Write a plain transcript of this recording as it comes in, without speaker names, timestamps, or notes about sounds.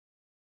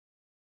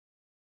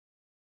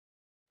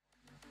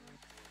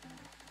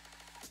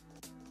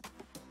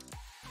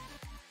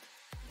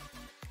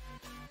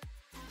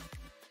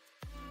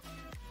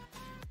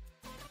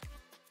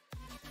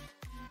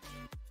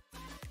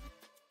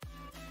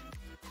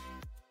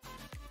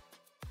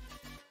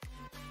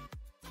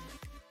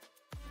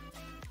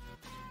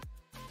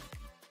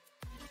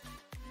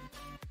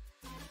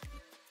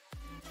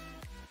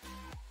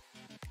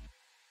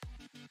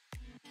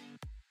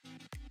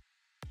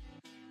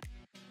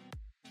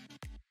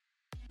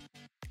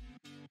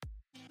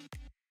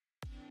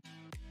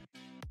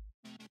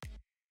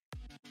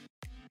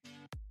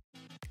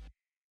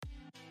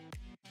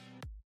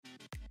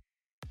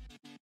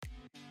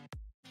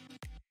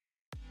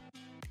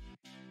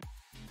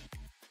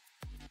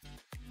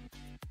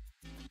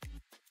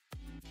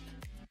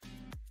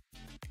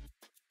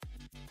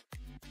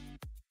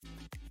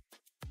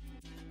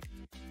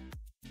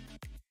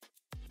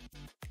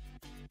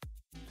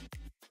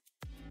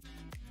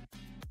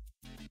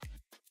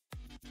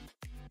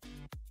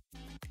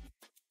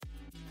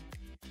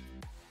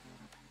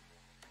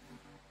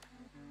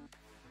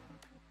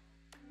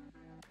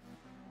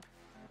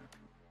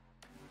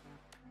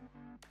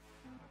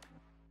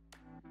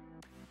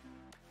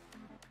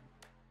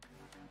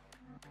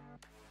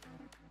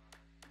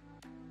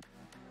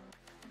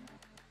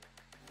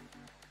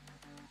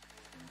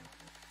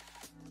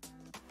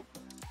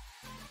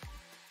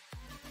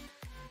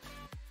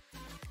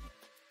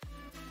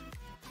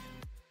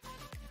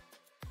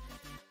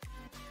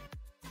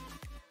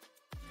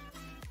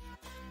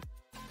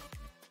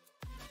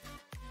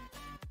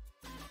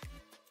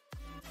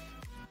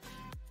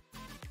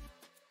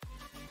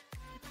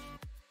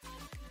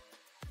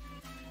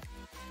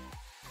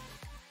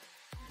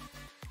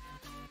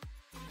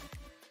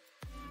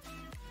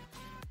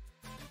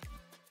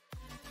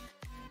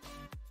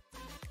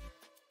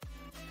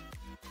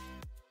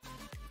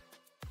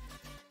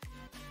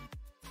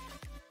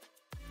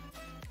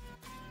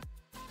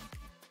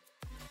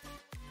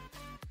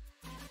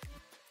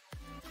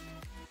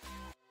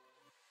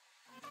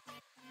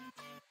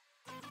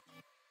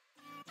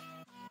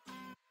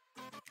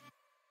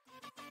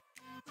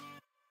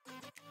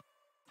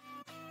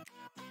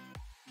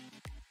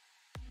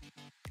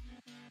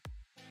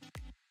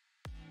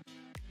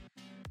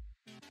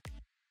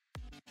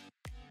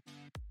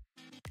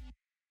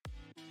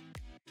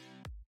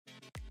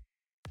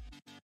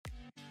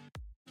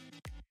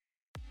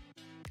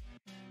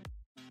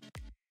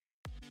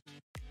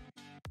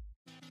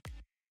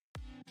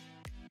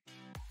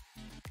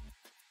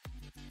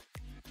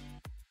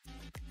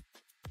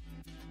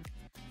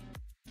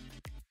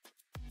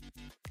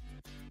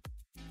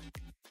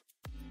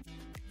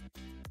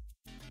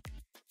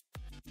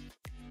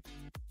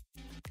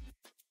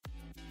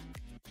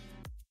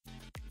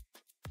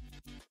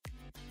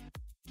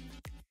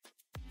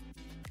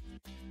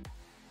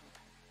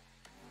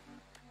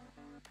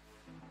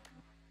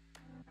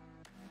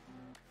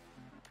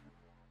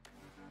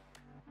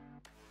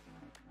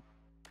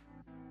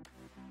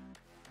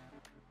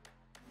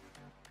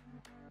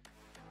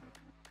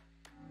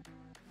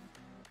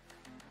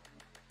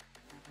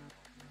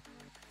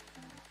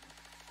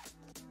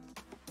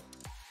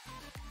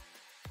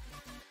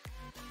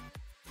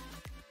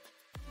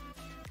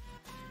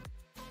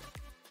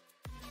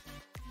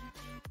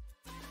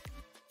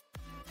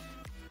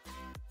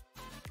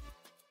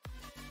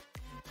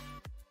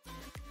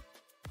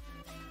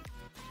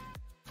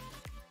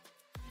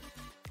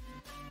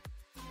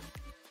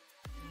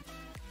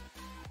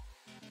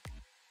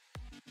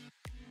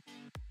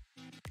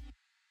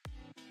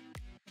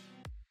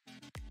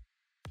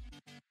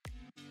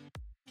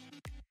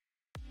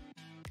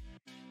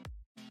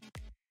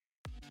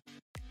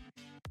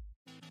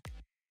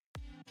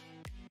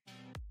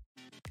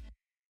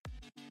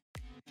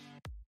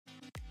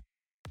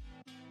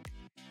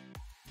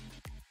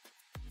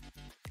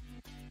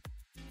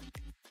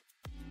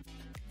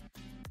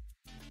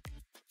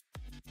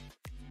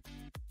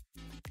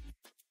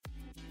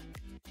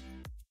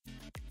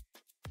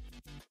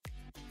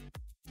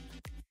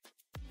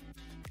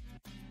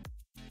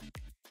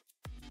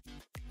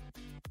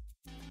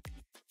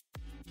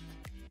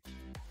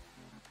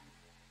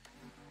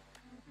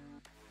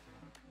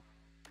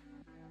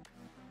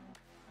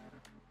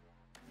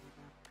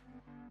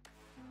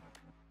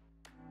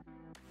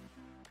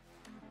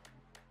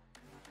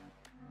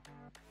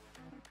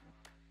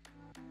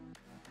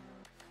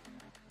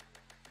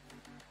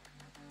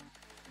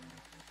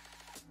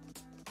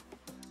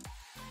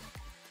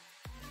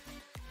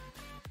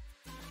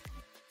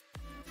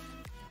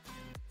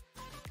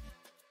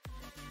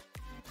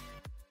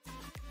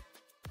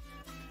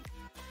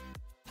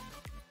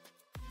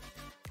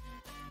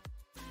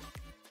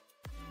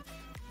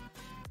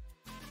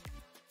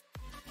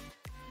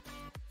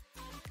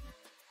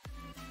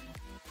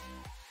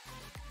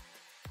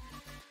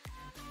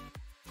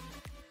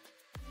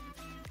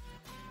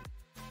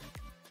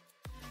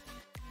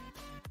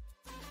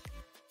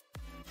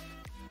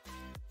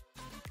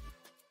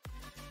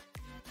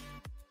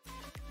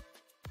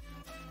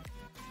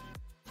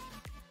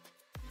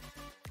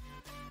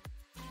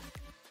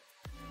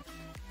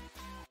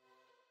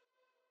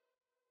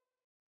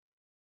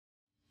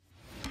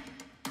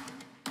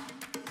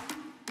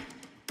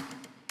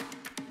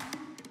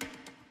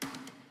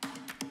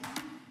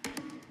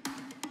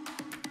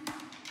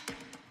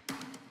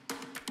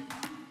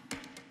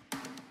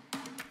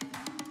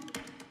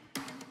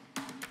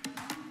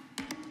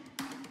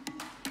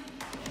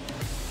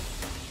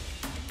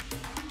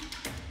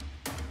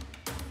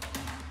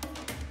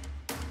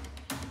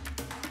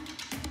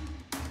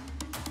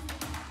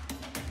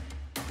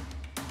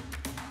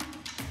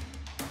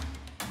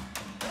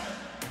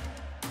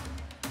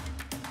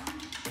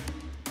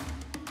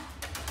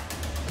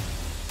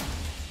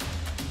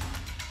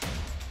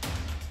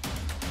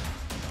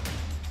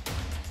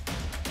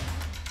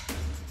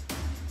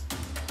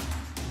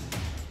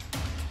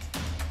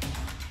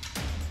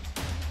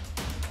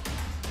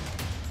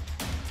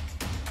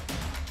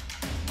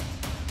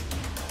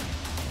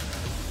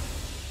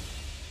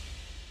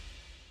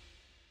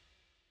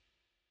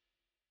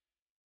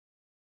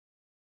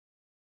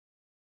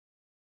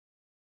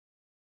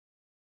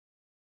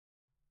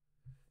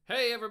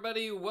Hey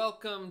everybody,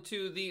 welcome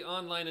to the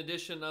online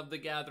edition of The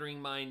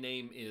Gathering. My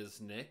name is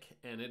Nick,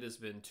 and it has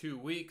been 2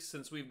 weeks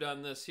since we've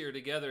done this here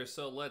together,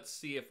 so let's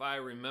see if I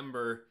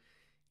remember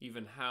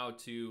even how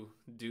to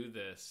do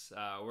this.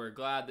 We're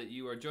glad that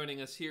you are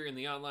joining us here in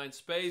the online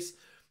space.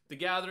 The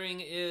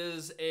Gathering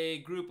is a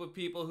group of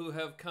people who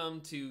have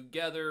come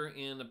together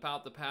in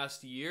about the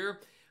past year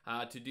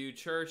to do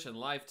church and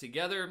life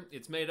together.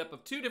 It's made up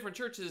of two different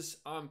churches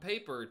on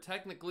paper,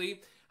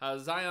 technically,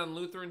 Zion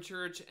Lutheran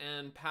Church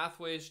and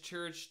Pathways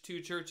Church,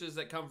 two churches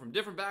that come from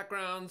different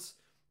backgrounds,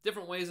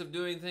 different ways of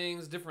doing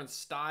things, different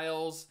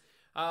styles,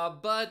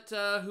 but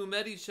who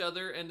met each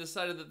other and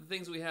decided that the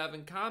things we have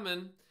in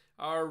common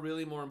are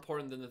really more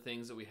important than the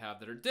things that we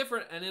have that are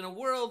different. And in a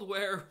world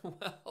where,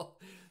 well,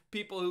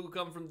 people who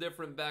come from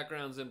different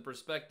backgrounds and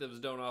perspectives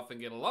don't often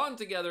get along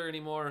together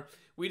anymore,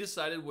 we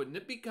decided, wouldn't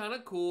it be kind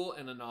of cool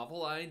and a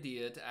novel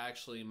idea to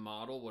actually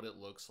model what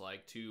it looks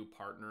like to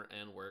partner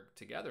and work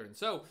together? And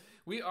so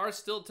we are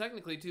still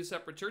technically two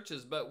separate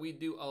churches, but we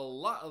do a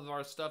lot of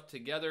our stuff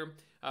together,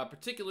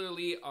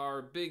 particularly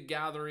our big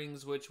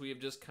gatherings, which we have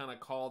just kind of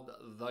called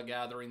The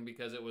Gathering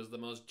because it was the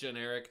most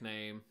generic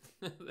name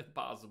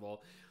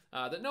possible.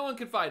 That no one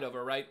could fight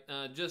over, right?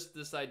 Just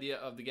this idea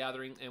of the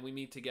gathering, and we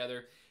meet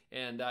together.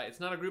 And it's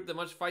not a group that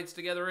much fights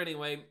together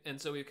anyway, and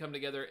so we've come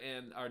together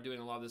and are doing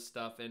a lot of this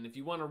stuff. And if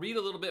you want to read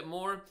a little bit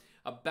more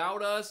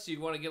about us, you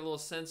want to get a little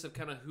sense of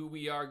kind of who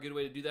we are, a good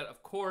way to do that,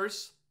 of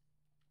course,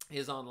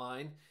 is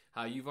online.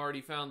 You've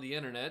already found the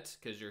internet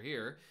because you're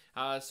here.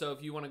 So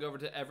if you want to go over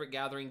to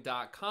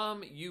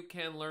everettgathering.com, you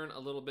can learn a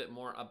little bit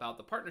more about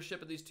the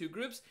partnership of these two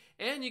groups.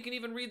 And you can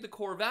even read the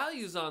core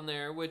values on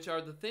there, which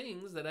are the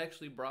things that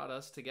actually brought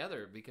us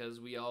together because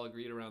we all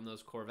agreed around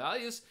those core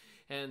values.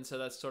 And so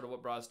that's sort of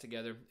what brought us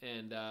together.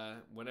 And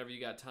whenever you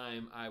got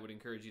time, I would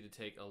encourage you to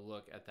take a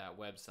look at that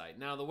website.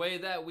 Now, the way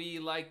that we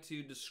like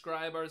to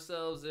describe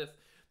ourselves, if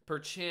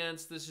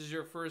perchance this is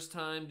your first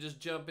time just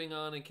jumping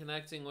on and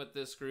connecting with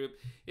this group,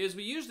 is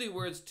we usually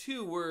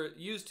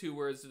use two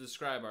words to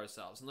describe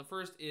ourselves. And the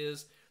first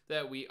is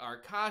that we are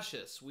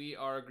cautious. We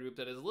are a group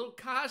that is a little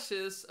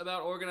cautious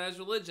about organized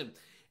religion.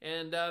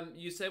 And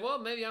you say, well,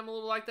 maybe I'm a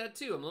little like that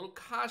too. I'm a little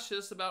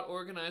cautious about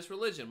organized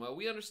religion. Well,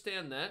 we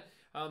understand that.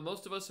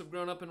 Most of us have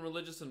grown up in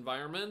religious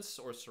environments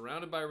or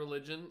surrounded by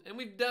religion, and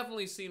we've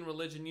definitely seen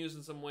religion used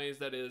in some ways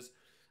that is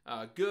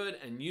good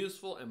and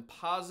useful and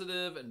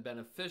positive and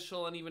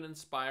beneficial and even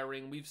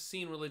inspiring. We've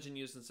seen religion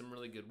used in some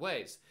really good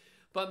ways.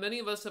 But many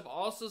of us have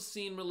also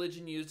seen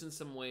religion used in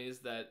some ways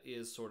that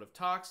is sort of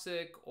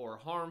toxic or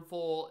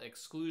harmful,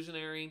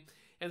 exclusionary.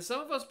 And some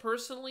of us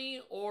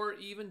personally, or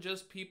even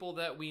just people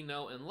that we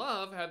know and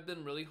love, have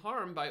been really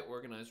harmed by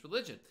organized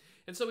religion.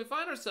 And so we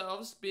find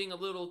ourselves being a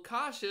little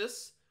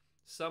cautious.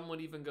 Some would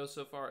even go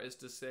so far as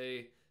to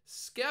say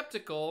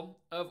skeptical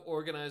of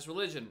organized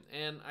religion.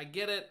 And I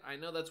get it. I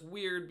know that's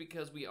weird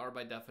because we are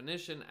by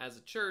definition as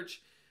a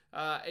church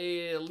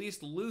a at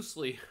least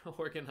loosely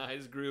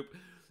organized group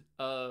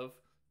of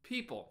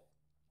people.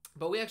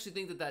 But we actually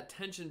think that that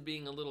tension,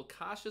 being a little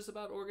cautious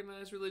about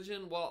organized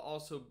religion while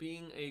also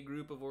being a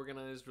group of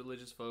organized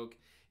religious folk,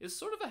 is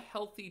sort of a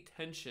healthy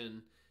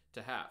tension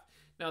to have.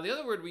 Now, the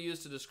other word we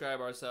use to describe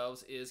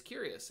ourselves is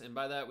curious, and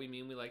by that we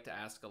mean we like to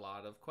ask a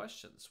lot of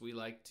questions. We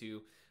like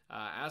to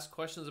ask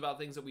questions about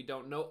things that we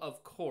don't know,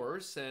 of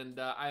course, and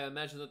I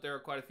imagine that there are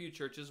quite a few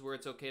churches where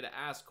it's okay to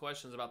ask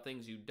questions about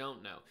things you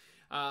don't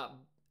know.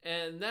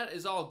 And that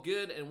is all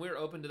good, and we're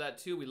open to that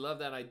too. We love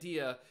that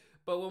idea.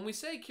 But when we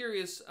say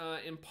curious,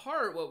 in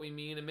part what we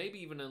mean, and maybe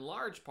even in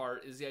large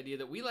part, is the idea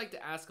that we like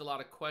to ask a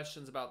lot of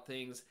questions about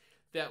things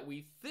that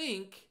we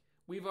think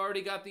we've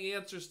already got the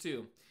answers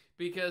to.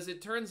 Because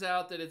it turns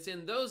out that it's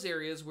in those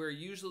areas where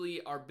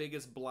usually our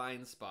biggest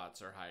blind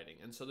spots are hiding.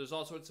 And so there's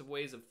all sorts of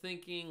ways of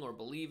thinking or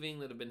believing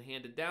that have been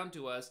handed down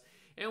to us.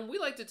 And we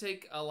like to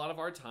take a lot of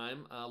our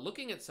time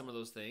looking at some of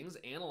those things,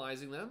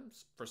 analyzing them,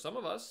 for some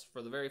of us,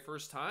 for the very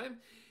first time,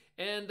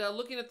 and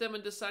looking at them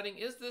and deciding,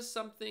 is this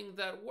something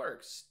that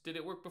works? Did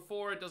it work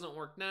before? It doesn't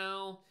work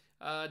now?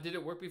 Did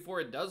it work before?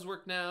 It does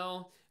work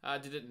now?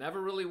 Did it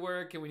never really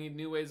work? And we need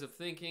new ways of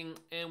thinking.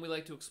 And we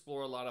like to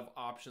explore a lot of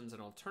options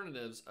and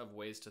alternatives of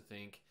ways to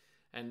think.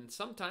 And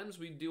sometimes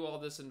we do all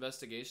this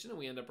investigation and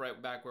we end up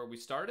right back where we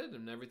started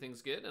and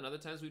everything's good. And other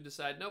times we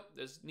decide, nope,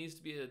 there needs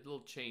to be a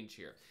little change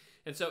here.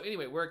 And so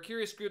anyway, we're a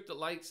curious group that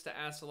likes to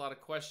ask a lot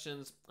of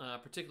questions,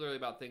 particularly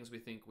about things we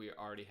think we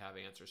already have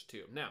answers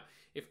to. Now,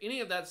 if any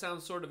of that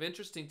sounds sort of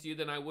interesting to you,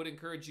 then I would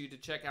encourage you to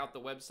check out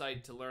the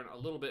website to learn a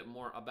little bit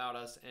more about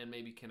us and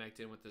maybe connect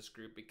in with this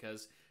group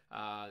because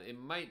it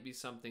might be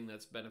something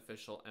that's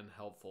beneficial and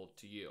helpful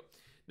to you.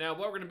 Now,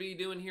 what we're going to be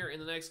doing here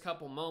in the next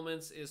couple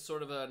moments is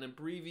sort of an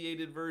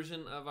abbreviated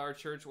version of our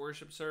church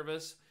worship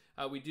service.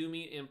 We do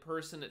meet in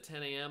person at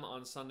 10 a.m.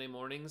 on Sunday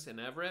mornings in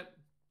Everett.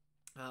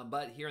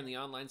 But here in the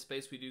online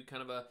space, we do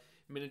kind of a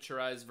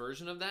miniaturized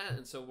version of that.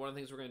 And so one of the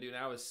things we're going to do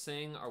now is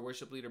sing. Our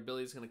worship leader,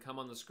 Billy, is going to come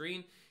on the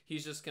screen.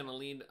 He's just going to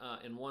lead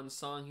in one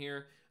song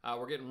here.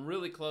 We're getting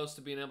really close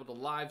to being able to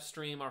live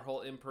stream our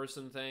whole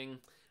in-person thing.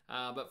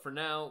 But for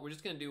now, we're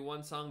just going to do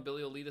one song.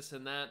 Billy will lead us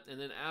in that. And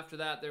then after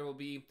that, there will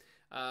be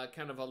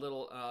kind of a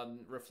little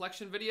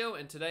reflection video.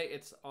 And today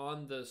it's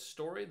on the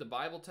story, the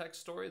Bible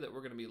text story that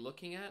we're going to be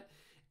looking at.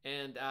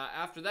 And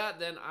after that,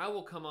 then I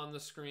will come on the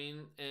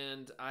screen,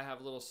 and I have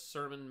a little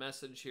sermon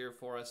message here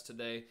for us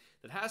today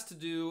that has to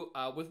do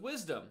with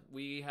wisdom.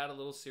 We had a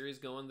little series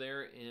going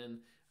there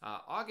in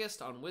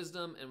August on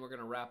wisdom, and we're going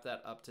to wrap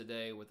that up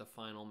today with a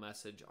final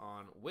message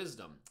on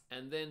wisdom.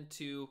 And then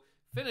to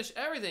finish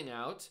everything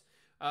out,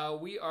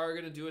 we are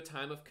going to do a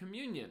time of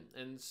communion.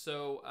 And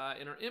so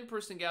in our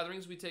in-person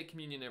gatherings, we take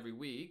communion every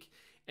week.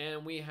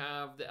 And we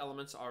have the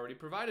elements already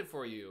provided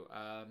for you.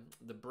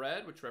 The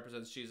bread, which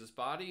represents Jesus'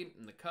 body,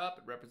 and the cup,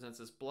 it represents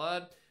his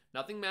blood.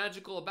 Nothing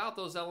magical about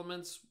those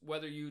elements,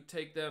 whether you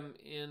take them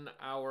in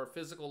our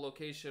physical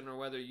location or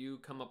whether you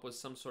come up with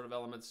some sort of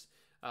elements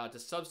to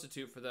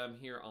substitute for them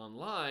here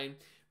online.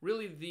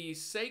 Really, the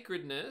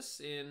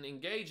sacredness in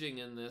engaging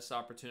in this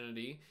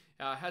opportunity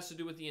has to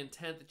do with the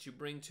intent that you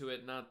bring to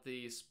it, not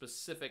the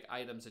specific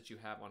items that you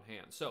have on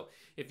hand. So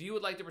if you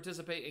would like to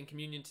participate in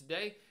communion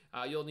today,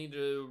 you'll need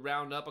to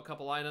round up a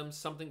couple items,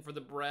 something for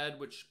the bread,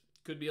 which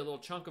could be a little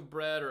chunk of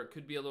bread, or it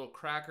could be a little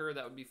cracker,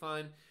 that would be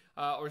fine,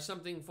 or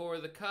something for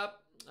the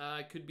cup.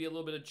 It could be a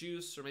little bit of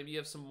juice, or maybe you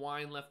have some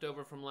wine left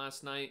over from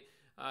last night.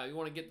 You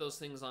want to get those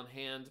things on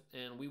hand,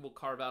 and we will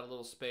carve out a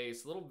little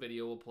space. A little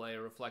video will play,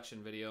 a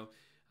reflection video,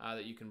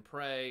 that you can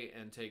pray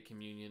and take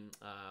communion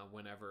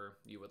whenever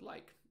you would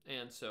like.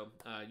 And so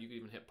you can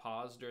even hit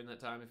pause during that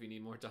time if you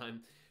need more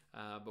time.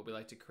 But we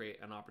like to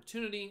create an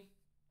opportunity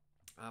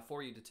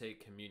for you to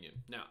take communion.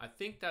 Now, I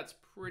think that's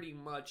pretty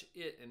much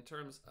it in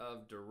terms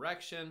of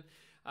direction.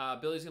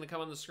 Billy's going to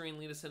come on the screen,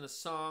 lead us in a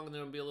song, and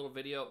then there'll be a little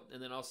video,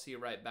 and then I'll see you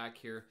right back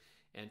here.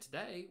 And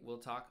today, we'll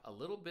talk a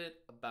little bit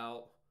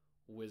about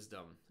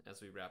wisdom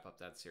as we wrap up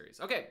that series.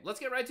 Okay, let's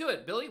get right to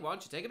it. Billy, why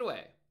don't you take it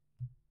away?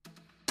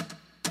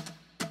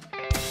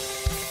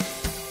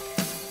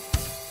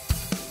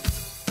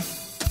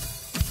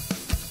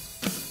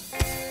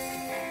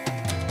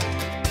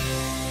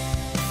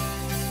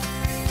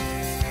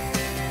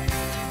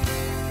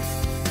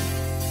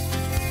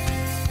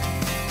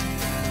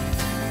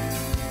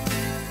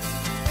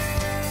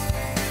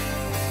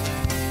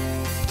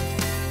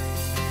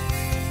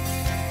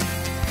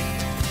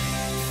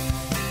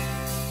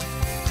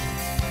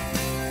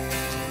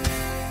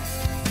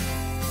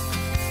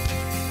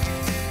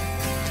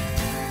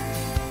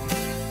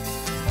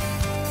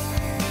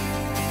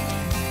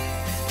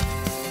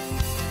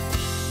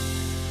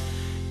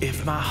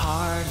 If my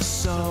heart is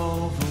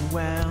so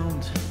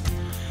overwhelmed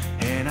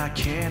and I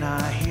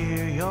cannot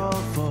hear your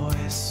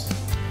voice,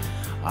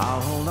 I'll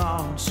hold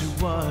on to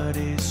what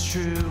is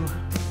true,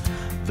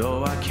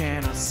 though I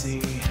cannot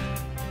see.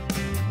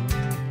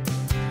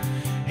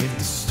 If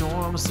the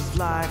storms of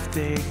life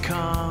they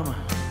come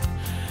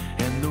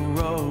and the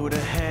road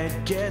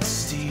ahead gets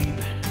steep,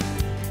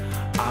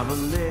 I will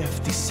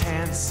lift these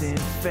hands in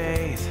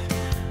faith,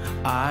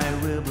 I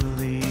will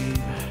believe.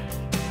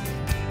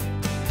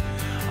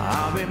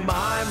 I'll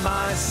remind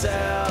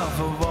myself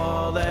of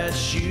all that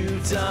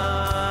you've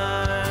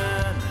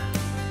done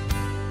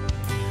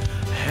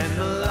and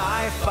the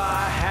life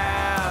I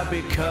have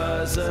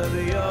because of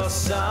your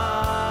Son.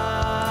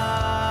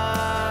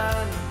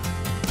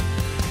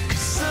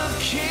 'Cause love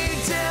came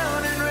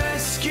down and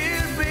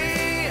rescued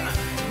me,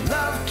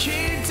 love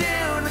came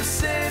down and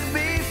set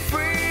me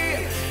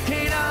free,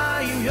 and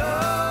I am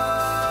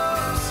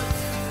yours,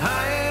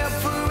 I am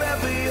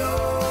forever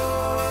yours.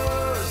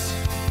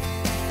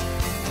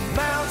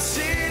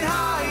 Mountain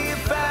high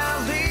and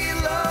valley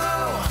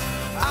low,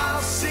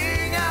 I'll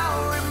sing,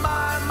 I'll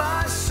remind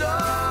my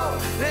soul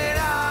that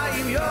I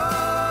am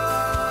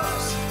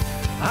yours,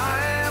 I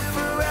am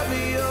forever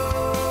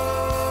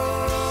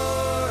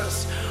yours.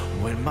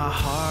 When my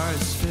heart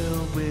is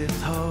filled with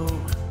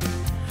hope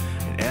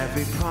and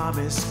every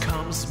promise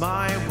comes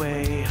my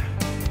way,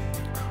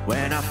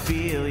 when I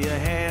feel your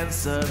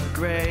hands of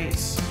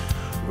grace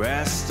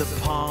rest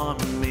upon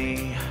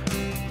me,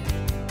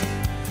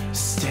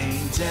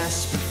 staying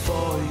desperate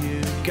for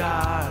you,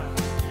 God,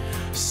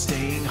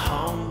 staying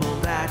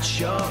humble at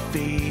your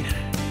feet,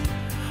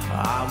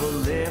 I will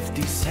lift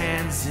these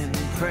hands in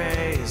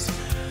praise,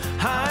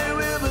 I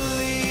will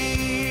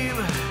believe.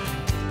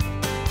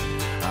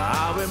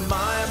 I'll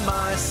remind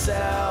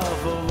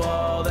myself of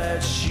all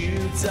that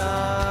you've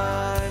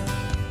done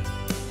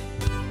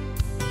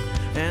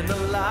and the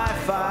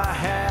life I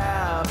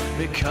have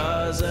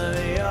because of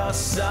your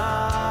Son.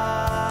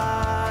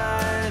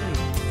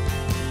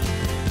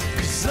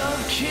 'Cause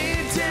love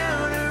came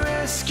down and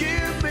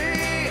rescued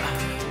me,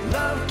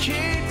 love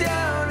came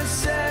down and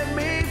set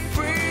me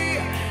free,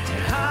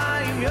 and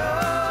I am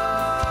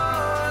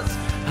yours,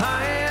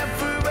 I am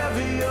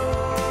forever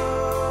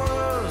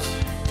yours.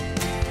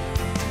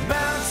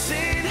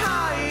 Mountain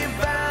high and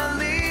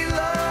valley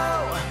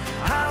low,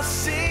 I'll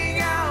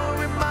sing, I'll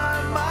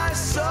remind my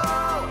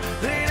soul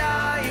that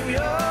I am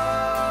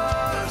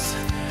yours,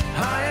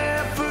 I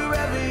am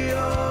forever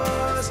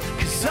yours.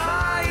 'Cause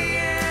I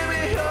am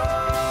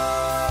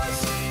yours,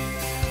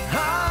 I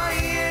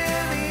am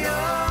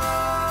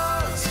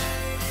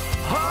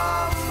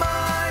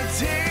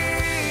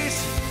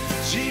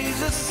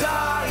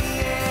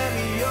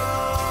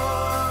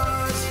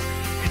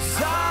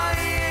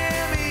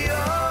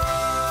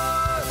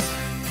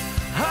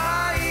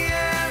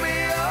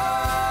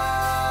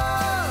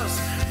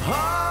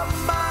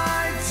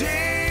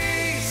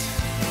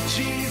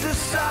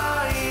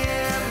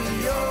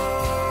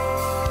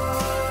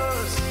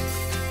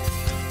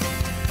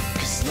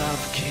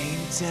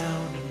came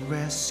down and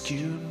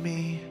rescued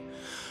me.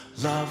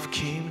 Love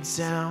came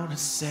down and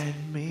set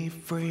me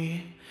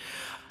free.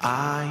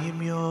 I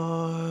am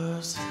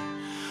yours.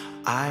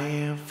 I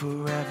am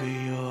forever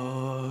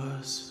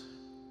yours.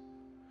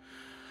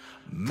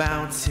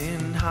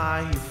 Mountain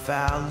high,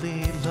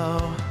 valley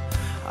low,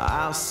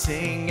 I'll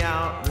sing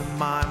out,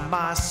 remind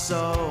my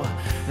soul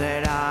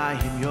that I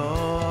am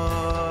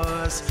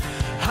yours.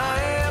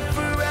 I am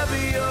forever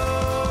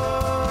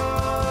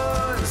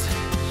yours.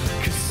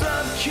 'Cause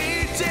love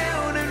came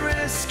down and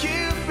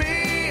rescued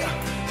me.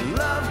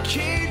 Love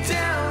came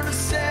down and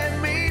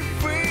set me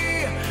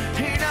free.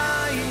 And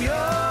I am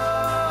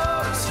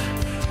yours.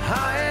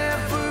 I am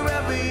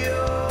forever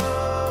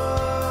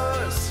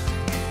yours.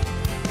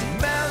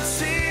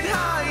 Mountain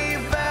high,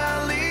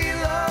 valley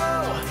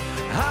low,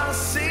 I'll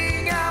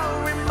sing out,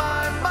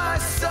 remind my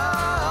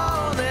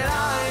soul that I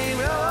am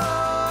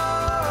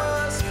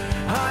yours.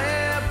 I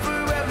am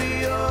forever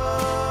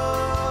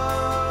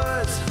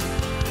yours.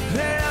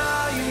 That I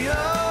am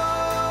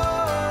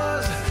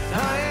yours. I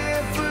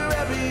am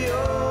forever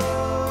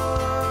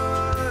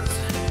yours.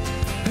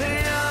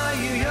 That I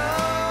am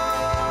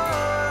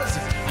yours.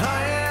 I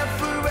am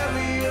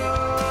forever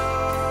yours.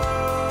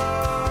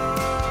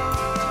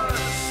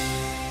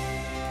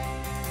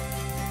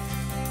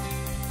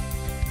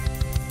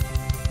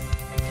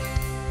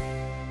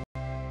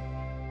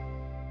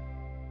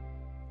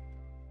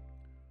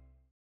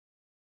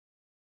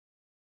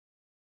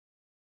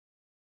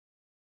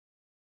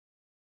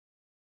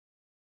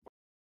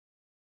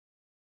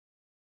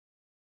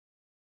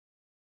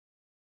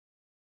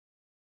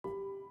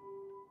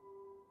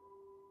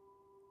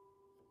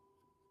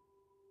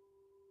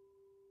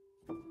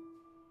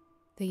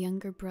 The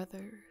younger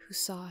brother who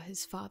saw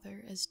his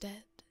father as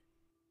dead,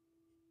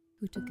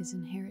 who took his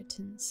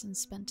inheritance and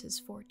spent his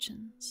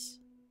fortunes,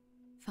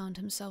 found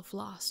himself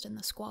lost in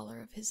the squalor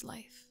of his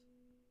life,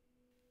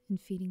 in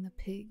feeding the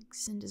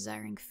pigs and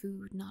desiring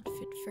food not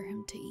fit for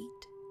him to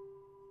eat.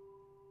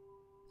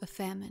 A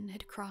famine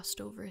had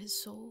crossed over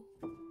his soul,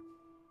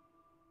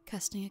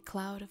 casting a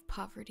cloud of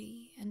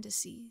poverty and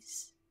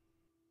disease.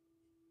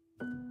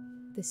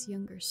 This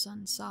younger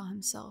son saw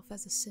himself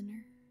as a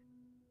sinner,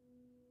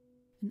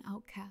 an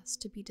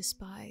outcast to be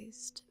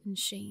despised and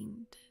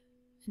shamed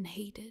and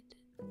hated.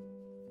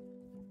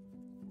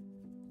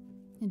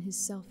 In his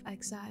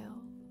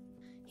self-exile,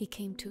 he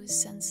came to his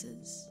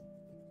senses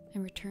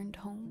and returned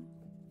home,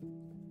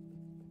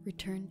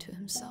 returned to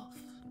himself.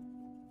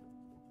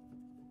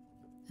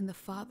 And the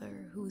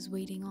father who was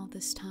waiting all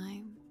this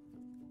time,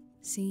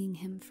 seeing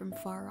him from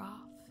far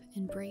off,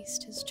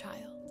 embraced his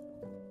child,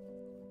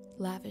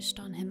 lavished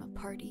on him a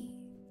party,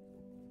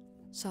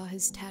 saw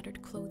his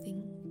tattered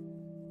clothing,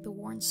 the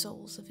worn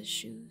soles of his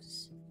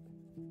shoes,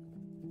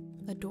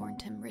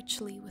 adorned him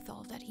richly with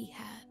all that he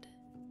had,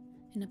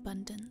 in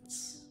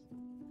abundance,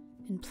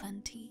 in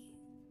plenty.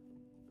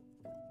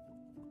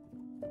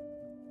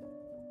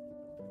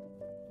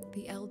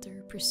 The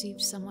elder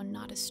perceived someone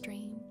not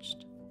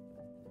estranged,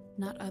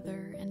 not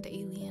other and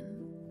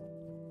alien,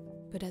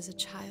 but as a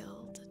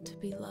child to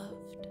be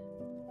loved,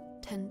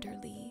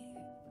 tenderly,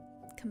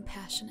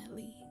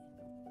 compassionately,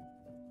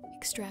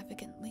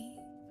 extravagantly,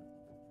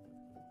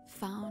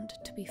 found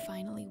to be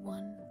finally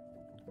one,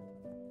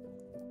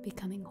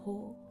 becoming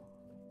whole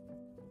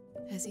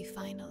as he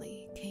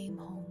finally came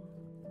home.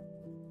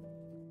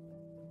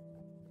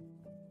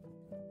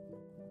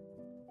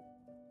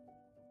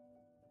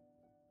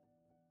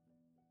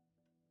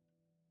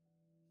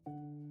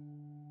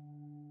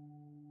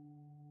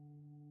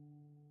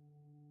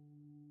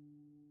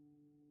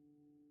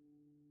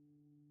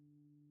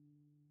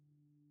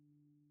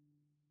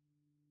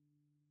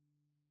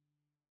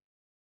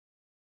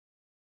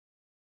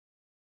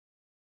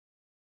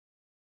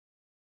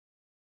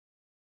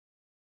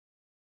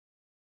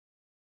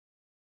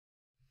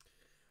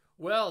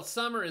 Well,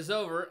 summer is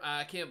over.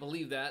 I can't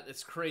believe that.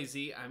 It's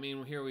crazy. I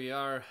mean, here we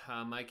are.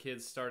 My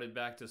kids started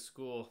back to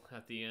school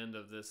at the end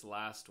of this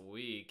last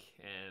week,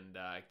 and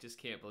I just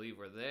can't believe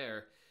we're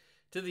there.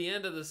 To the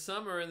end of the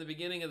summer and the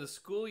beginning of the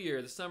school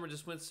year. The summer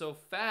just went so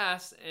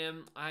fast,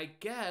 and I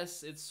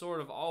guess it sort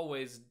of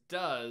always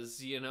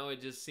does. You know,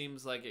 it just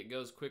seems like it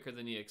goes quicker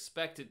than you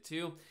expect it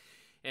to.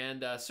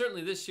 And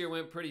certainly this year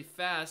went pretty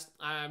fast.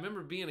 I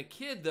remember being a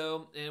kid,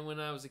 though, and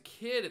when I was a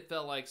kid, it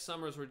felt like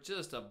summers were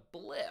just a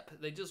blip.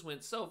 They just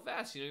went so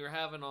fast. You know, you're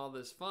having all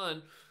this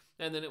fun,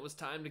 and then it was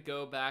time to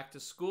go back to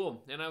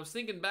school. And I was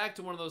thinking back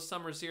to one of those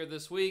summers here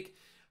this week.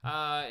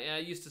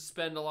 I used to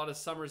spend a lot of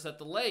summers at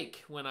the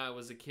lake when I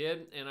was a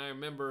kid, and I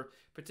remember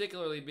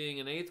particularly being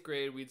in 8th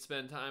grade, we'd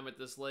spend time at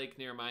this lake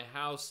near my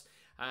house,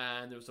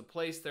 and there was a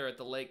place there at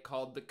the lake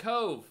called the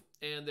Cove,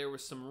 and there were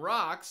some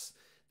rocks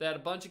that a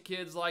bunch of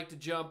kids like to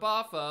jump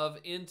off of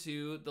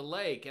into the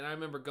lake. And I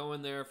remember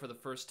going there for the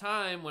first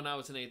time when I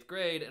was in 8th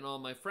grade, and all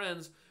my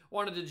friends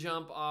wanted to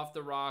jump off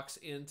the rocks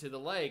into the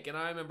lake. And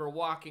I remember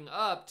walking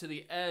up to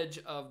the edge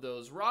of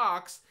those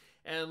rocks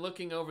and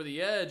looking over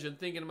the edge and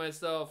thinking to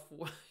myself,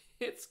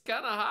 it's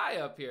kind of high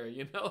up here,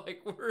 you know,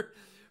 like we're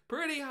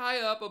pretty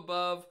high up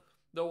above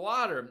the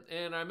water.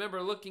 And I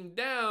remember looking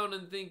down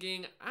and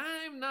thinking,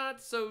 I'm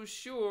not so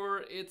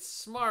sure it's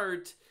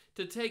smart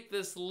to take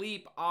this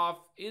leap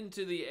off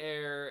into the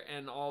air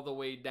and all the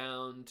way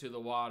down to the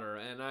water.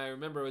 And I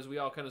remember as we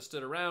all kind of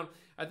stood around,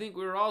 I think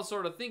we were all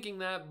sort of thinking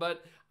that,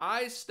 but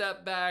I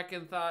stepped back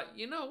and thought,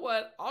 you know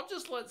what, I'll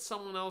just let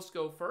someone else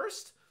go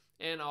first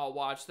and I'll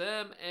watch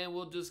them and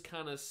we'll just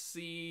kind of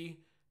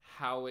see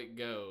how it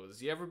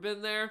goes. You ever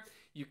been there?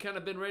 You kind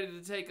of been ready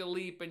to take a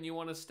leap and you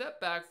want to step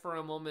back for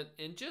a moment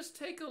and just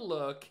take a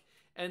look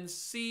and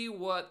see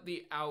what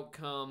the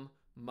outcome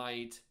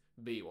might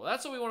be. Well,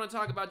 that's what we want to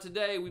talk about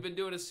today. We've been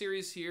doing a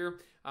series here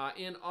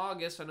in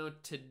August. I know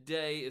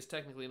today is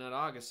technically not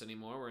August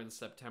anymore. We're in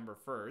September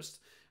 1st.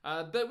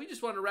 But we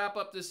just want to wrap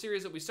up this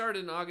series that we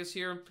started in August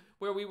here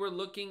where we were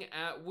looking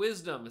at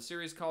wisdom, a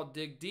series called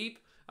Dig Deep.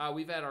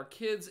 We've had our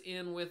kids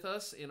in with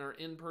us in our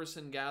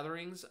in-person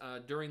gatherings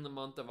during the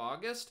month of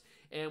August.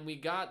 And we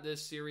got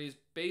this series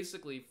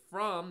basically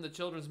from the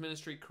children's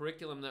ministry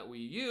curriculum that we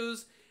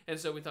use. And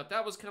so we thought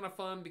that was kind of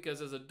fun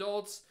because as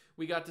adults,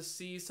 we got to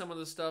see some of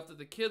the stuff that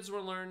the kids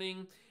were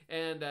learning.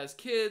 And as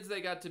kids,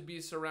 they got to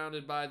be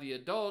surrounded by the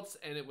adults.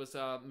 And it was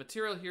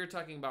material here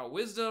talking about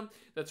wisdom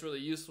that's really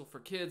useful for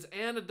kids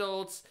and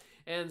adults.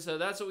 And so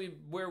that's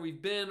where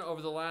we've been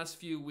over the last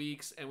few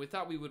weeks. And we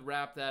thought we would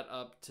wrap that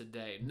up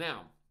today.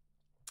 Now,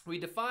 we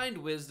defined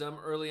wisdom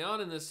early on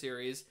in this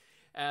series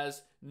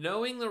as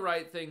knowing the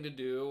right thing to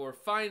do or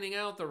finding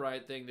out the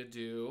right thing to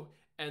do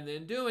and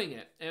then doing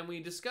it. And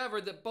we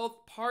discovered that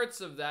both parts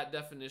of that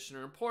definition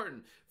are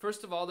important.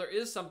 First of all, there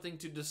is something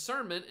to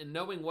discernment and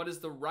knowing what is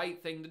the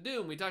right thing to do.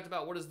 And we talked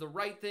about what is the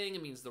right thing.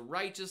 It means the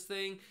righteous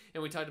thing.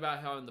 And we talked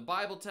about how in the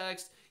Bible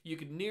text, you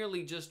could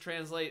nearly just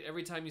translate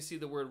every time you see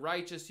the word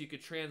righteous, you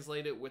could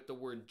translate it with the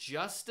word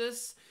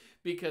justice.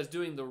 Because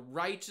doing the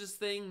righteous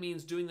thing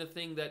means doing the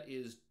thing that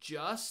is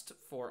just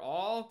for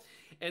all.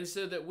 And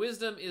so that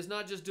wisdom is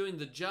not just doing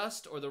the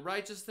just or the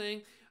righteous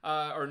thing,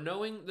 or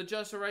knowing the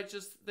just or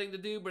righteous thing to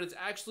do, but it's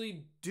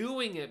actually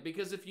doing it.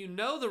 Because if you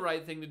know the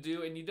right thing to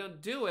do and you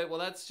don't do it, well,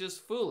 that's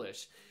just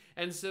foolish.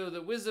 And so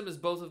the wisdom is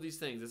both of these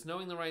things. It's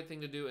knowing the right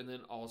thing to do and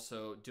then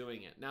also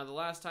doing it. Now, the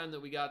last time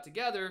that we got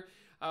together,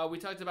 we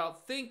talked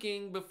about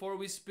thinking before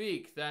we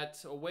speak.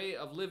 That a way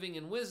of living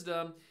in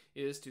wisdom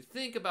is to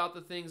think about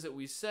the things that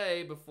we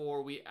say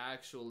before we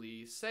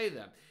actually say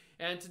them.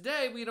 And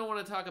today we don't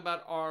want to talk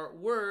about our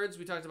words.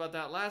 We talked about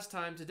that last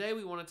time. Today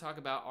we want to talk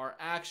about our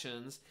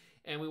actions,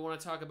 and we want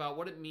to talk about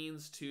what it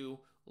means to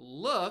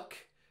look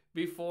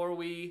before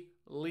we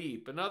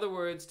leap. In other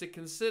words, to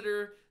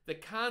consider the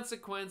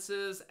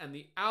consequences and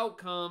the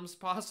outcomes,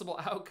 possible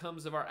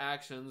outcomes of our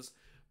actions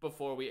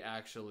before we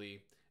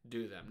actually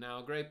do them. Now,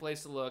 a great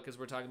place to look as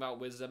we're talking about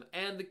wisdom.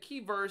 And the key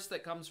verse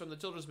that comes from the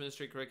children's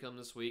ministry curriculum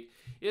this week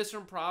is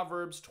from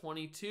Proverbs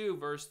 22,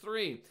 verse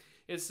 3.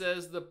 It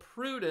says, "The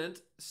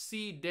prudent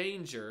see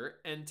danger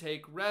and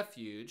take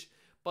refuge,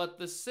 but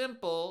the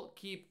simple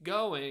keep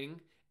going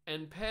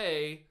and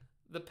pay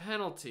the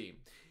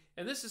penalty."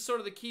 And this is sort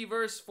of the key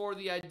verse for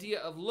the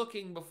idea of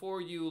looking before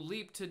you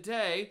leap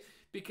today,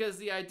 because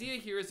the idea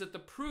here is that the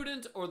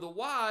prudent or the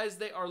wise,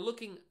 they are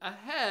looking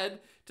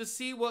ahead to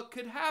see what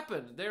could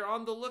happen. They're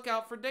on the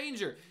lookout for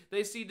danger.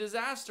 They see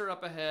disaster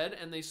up ahead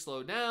and they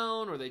slow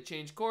down or they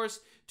change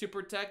course to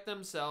protect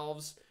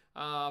themselves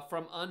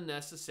from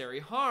unnecessary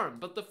harm.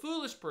 But the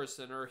foolish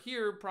person, or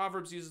here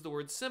Proverbs uses the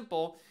word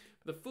simple,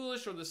 the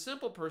foolish or the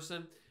simple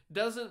person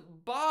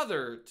doesn't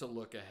bother to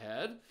look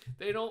ahead.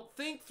 They don't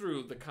think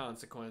through the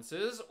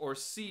consequences or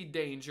see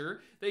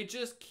danger. They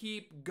just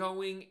keep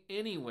going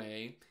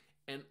anyway.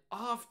 And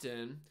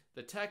often,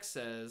 the text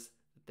says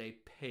that they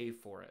pay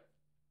for it.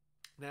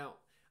 Now,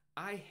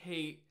 I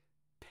hate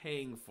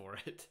paying for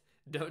it,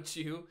 don't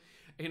you?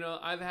 You know,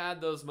 I've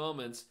had those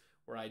moments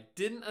where I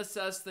didn't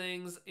assess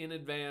things in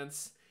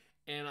advance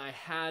and I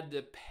had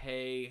to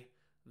pay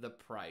the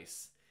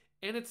price.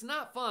 And it's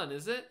not fun,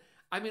 is it?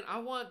 I mean, I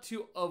want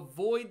to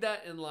avoid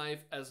that in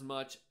life as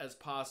much as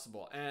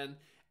possible. And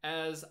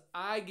as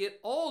I get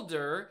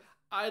older,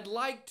 I'd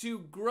like to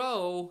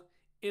grow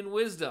in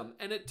wisdom.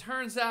 And it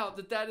turns out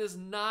that that is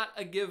not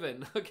a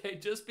given, okay?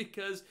 Just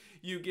because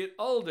you get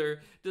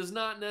older does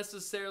not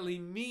necessarily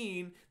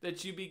mean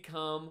that you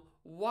become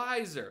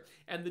wiser.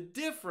 And the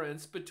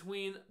difference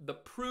between the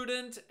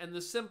prudent and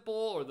the simple,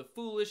 or the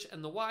foolish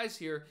and the wise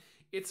here,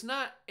 it's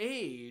not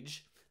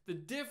age. The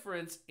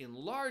difference in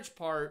large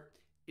part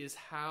is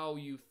how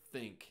you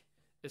think,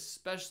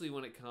 especially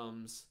when it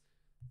comes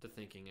to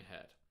thinking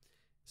ahead.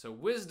 So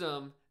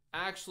wisdom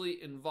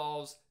actually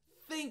involves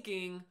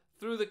thinking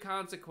through the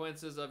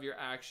consequences of your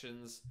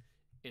actions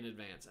in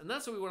advance. And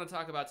that's what we want to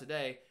talk about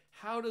today.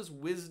 How does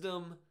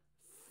wisdom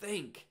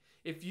think?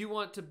 If you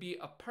want to be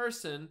a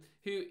person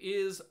who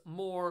is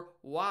more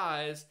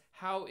wise,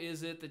 how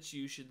is it that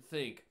you should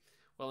think?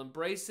 Well,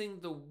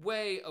 embracing the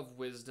way of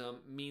wisdom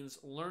means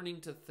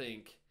learning to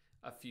think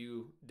a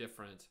few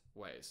different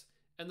ways.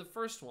 And the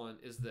first one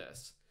is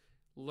this: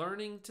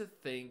 learning to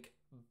think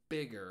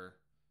bigger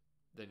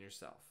than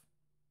yourself.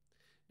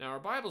 Now, our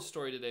Bible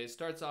story today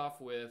starts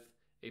off with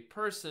a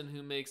person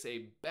who makes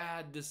a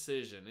bad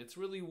decision. It's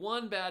really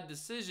one bad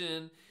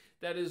decision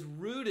that is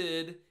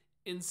rooted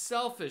in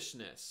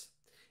selfishness.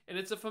 And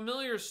it's a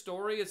familiar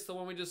story. It's the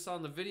one we just saw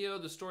in the video,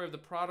 the story of the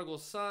prodigal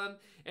son.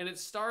 And it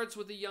starts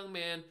with a young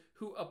man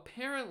who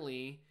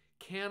apparently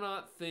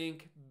cannot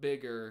think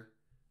bigger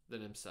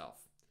than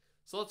himself.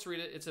 So let's read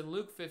it. It's in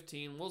Luke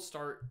 15. We'll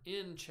start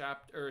in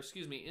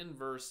in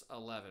verse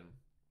 11.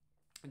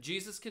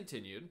 Jesus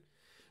continued,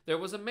 "There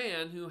was a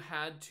man who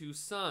had 2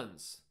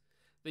 sons.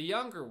 The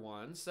younger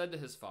one said to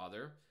his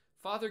father,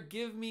 'Father,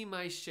 give me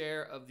my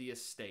share of the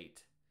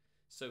estate.'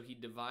 So he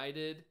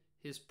divided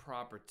his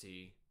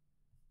property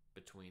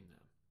between them."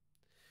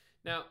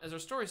 Now, as our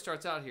story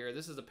starts out here,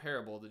 this is a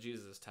parable that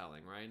Jesus is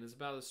telling, right? And it's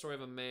about the story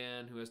of a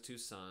man who has 2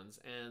 sons,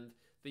 and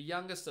the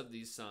youngest of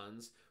these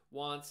sons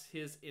wants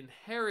his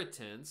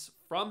inheritance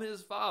from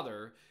his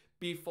father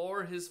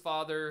before his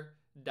father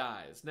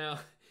dies. Now,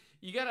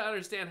 you got to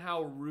understand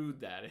how rude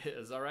that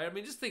is, all right? I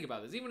mean, just think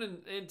about this,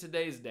 even in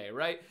today's day,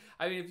 right?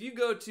 I mean, if you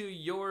go to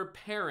your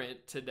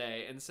parent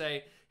today and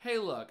say, "Hey,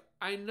 look,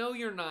 I know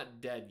you're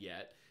not dead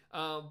yet,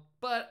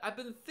 but I've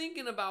been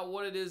thinking about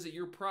what it is that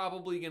you're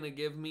probably going to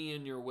give me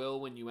in your will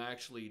when you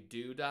actually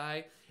do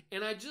die.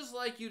 And I'd just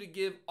like you to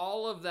give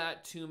all of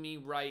that to me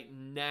right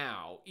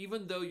now,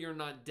 even though you're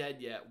not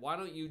dead yet. Why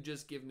don't you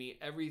just give me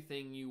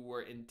everything you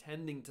were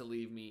intending to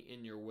leave me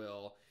in your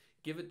will?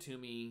 Give it to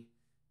me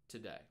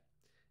today."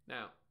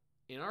 Now,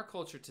 in our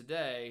culture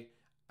today,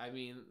 I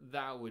mean,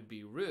 that would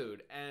be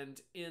rude.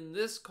 And in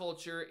this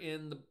culture,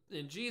 in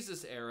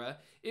Jesus' era,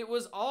 it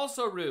was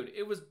also rude.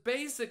 It was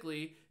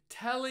basically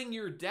telling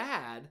your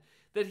dad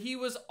that he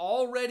was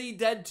already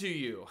dead to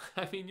you.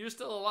 I mean, you're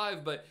still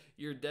alive, but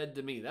you're dead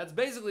to me. That's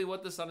basically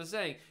what the son is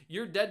saying.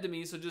 You're dead to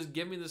me, so just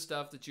give me the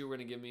stuff that you were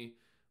going to give me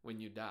when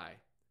you die.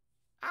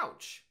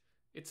 Ouch.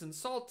 It's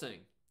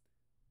insulting.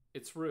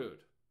 It's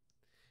rude.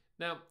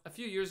 Now, a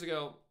few years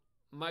ago,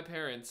 my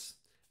parents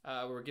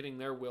were getting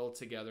their will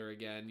together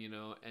again,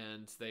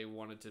 and they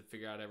wanted to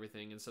figure out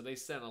everything. And so they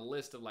sent a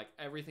list of like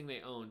everything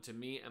they owned to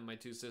me and my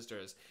 2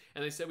 sisters.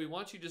 And they said, "We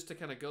want you just to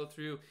kind of go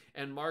through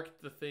and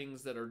mark the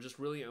things that are just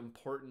really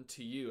important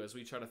to you as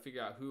we try to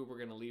figure out who we're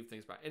going to leave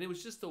things by." And it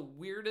was just the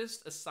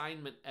weirdest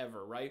assignment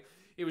ever, right?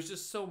 It was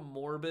just so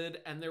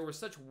morbid, and there were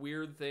such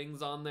weird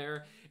things on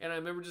there. And I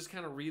remember just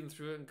kind of reading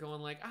through it and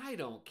going like, I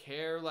don't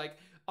care. Like,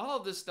 all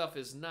of this stuff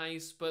is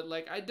nice, but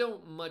like, I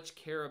don't much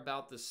care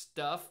about the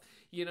stuff.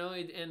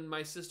 And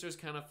my sisters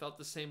kind of felt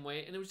the same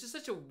way. And it was just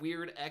such a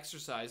weird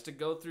exercise to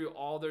go through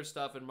all their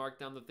stuff and mark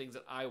down the things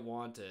that I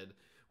wanted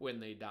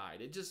when they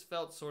died. It just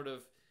felt sort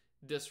of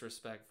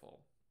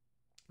disrespectful.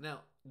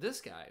 Now,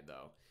 this guy,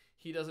 though,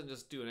 he doesn't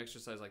just do an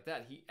exercise like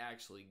that. He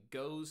actually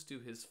goes to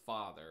his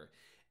father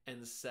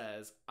and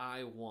says,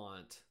 "I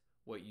want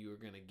what you are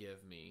going to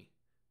give me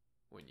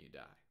when you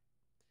die."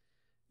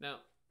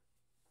 Now,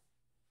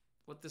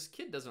 what this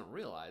kid doesn't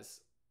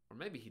realize, or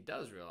maybe he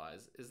does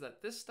realize, is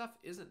that this stuff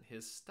isn't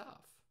his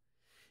stuff.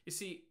 You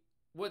see,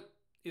 what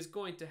is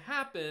going to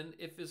happen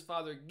if his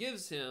father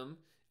gives him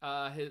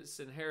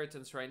his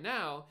inheritance right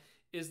now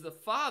is the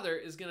father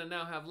is going to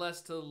now have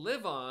less to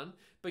live on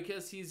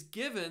because he's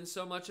given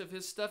so much of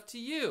his stuff to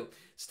you.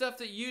 Stuff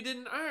that you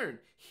didn't earn.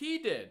 He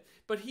did.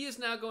 But he is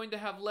now going to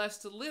have less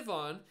to live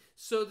on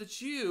so that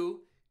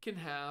you can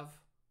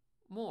have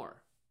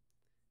more.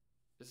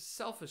 There's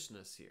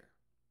selfishness here.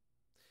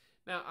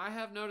 Now, I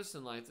have noticed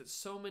in life that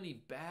so many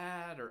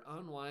bad or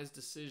unwise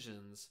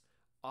decisions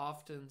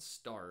often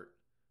start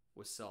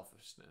with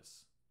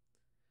selfishness.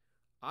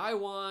 I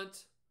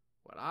want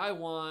what I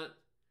want,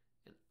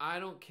 and I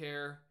don't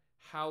care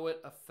how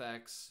it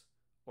affects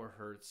or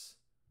hurts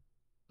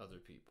other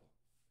people.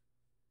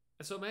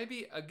 And so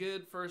maybe a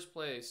good first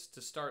place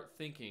to start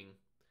thinking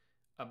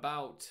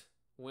about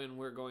when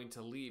we're going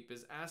to leap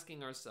is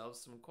asking ourselves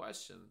some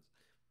questions.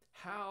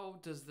 How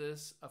does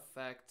this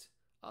affect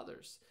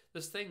others?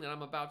 This thing that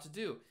I'm about to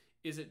do,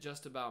 is it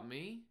just about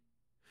me?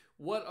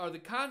 What are the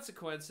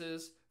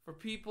consequences for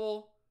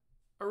people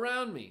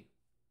around me?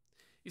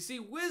 You see,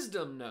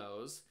 wisdom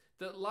knows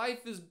that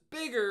life is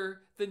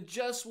bigger than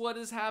just what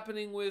is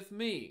happening with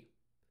me.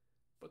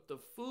 But the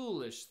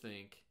foolish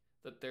think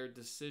that their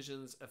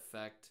decisions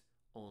affect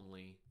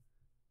only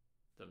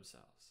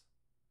themselves.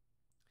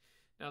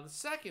 Now, the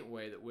second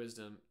way that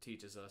wisdom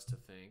teaches us to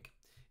think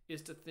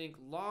is to think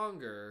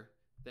longer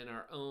than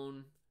our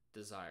own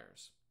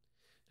desires.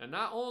 Now,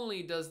 not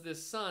only does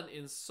this son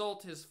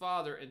insult his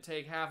father and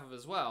take half of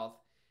his wealth,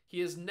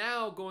 he is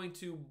now going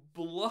to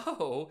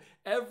blow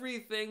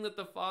everything that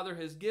the father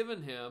has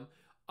given him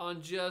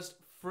on just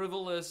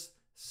frivolous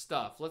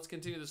stuff. Let's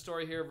continue the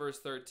story here, verse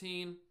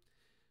 13.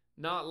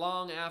 Not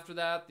long after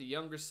that, the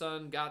younger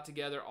son got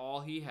together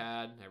all he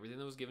had, everything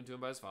that was given to him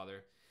by his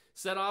father,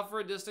 set off for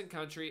a distant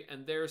country,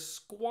 and there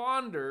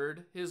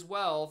squandered his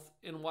wealth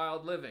in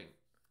wild living.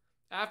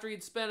 After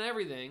he'd spent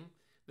everything,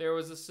 there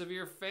was a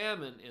severe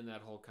famine in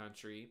that whole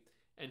country,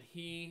 and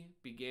he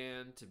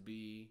began to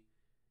be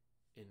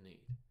in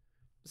need.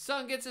 The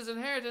son gets his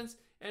inheritance,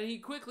 and he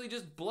quickly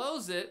just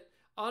blows it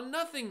on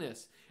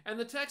nothingness. And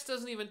the text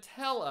doesn't even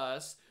tell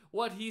us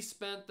what he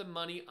spent the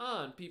money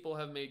on. People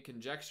have made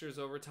conjectures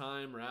over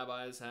time,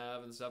 rabbis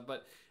have and stuff,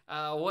 but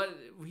what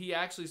he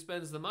actually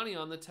spends the money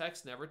on, the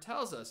text never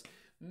tells us.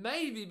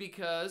 Maybe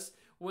because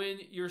when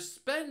you're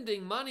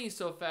spending money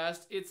so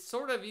fast, it's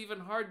sort of even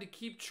hard to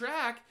keep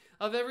track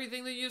of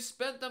everything that you've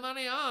spent the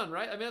money on,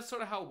 right? I mean, that's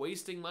sort of how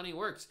wasting money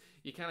works.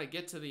 You kind of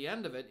get to the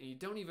end of it and you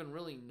don't even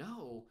really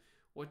know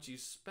what you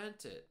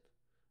spent it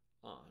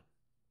on.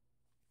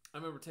 I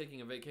remember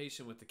taking a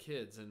vacation with the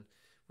kids, and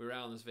we were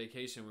out on this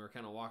vacation. We were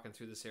kind of walking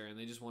through this area, and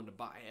they just wanted to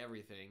buy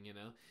everything,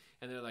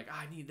 and they're like,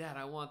 I need that,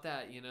 I want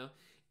that,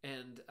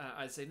 and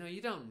I'd say, no,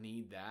 you don't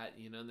need that,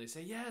 and they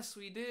say, yes,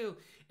 we do.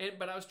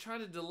 But I was trying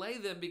to delay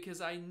them because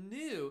I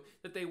knew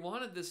that they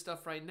wanted this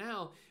stuff right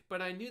now,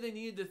 but I knew they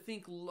needed to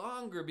think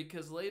longer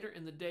because later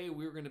in the day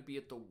we were going to be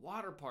at the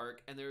water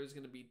park and there was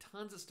going to be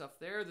tons of stuff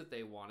there that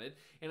they wanted,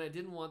 and I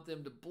didn't want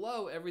them to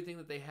blow everything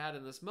that they had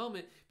in this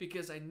moment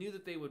because I knew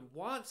that they would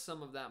want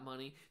some of that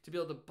money to be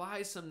able to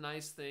buy some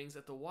nice things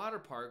at the water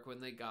park when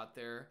they got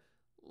there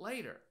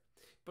later.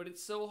 But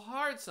it's so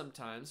hard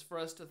sometimes for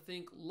us to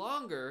think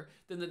longer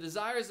than the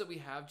desires that we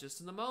have just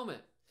in the moment.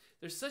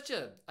 There's such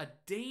a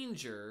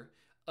danger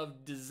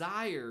of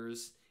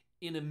desires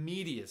in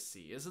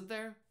immediacy, isn't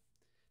there?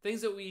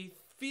 Things that we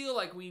feel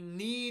like we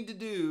need to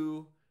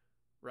do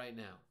right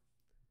now.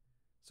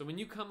 So when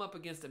you come up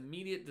against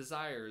immediate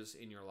desires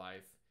in your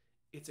life,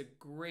 it's a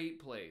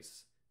great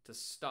place to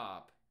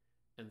stop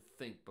and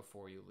think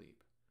before you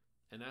leap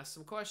and ask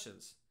some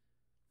questions.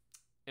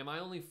 Am I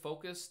only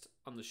focused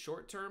on the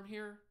short term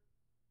here?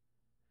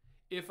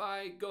 If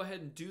I go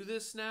ahead and do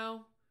this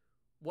now,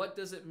 what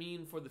does it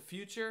mean for the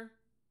future?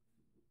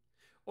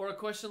 Or a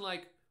question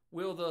like,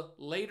 will the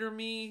later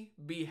me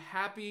be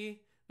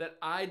happy that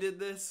I did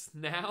this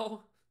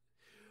now?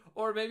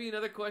 Or maybe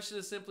another question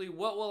is simply,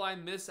 what will I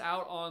miss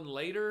out on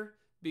later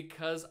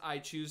because I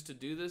choose to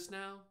do this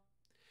now?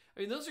 I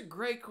mean, those are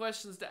great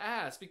questions to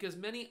ask because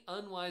many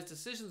unwise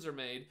decisions are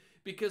made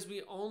because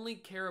we only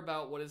care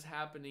about what is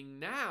happening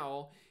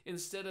now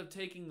instead of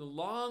taking the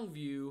long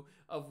view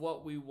of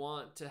what we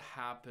want to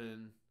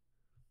happen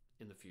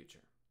in the future.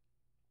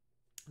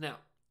 Now,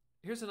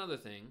 here's another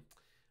thing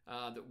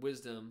that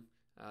wisdom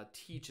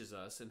teaches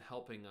us in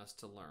helping us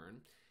to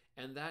learn,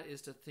 and that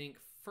is to think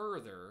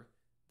further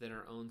than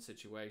our own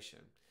situation.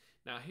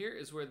 Now, here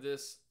is where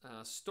this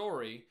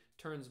story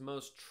turns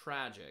most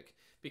tragic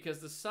because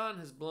the son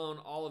has blown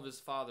all of his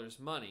father's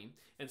money,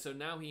 and so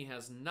now he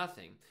has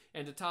nothing.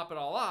 And to top it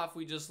all off,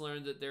 we just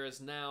learned that there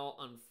is now,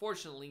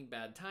 unfortunately,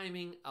 bad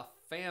timing, a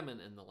famine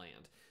in the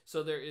land.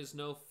 So there is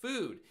no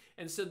food.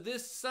 And so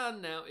this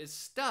son now is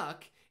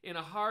stuck in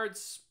a hard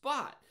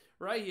spot,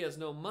 right? He has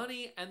no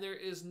money and there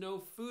is no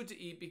food to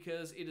eat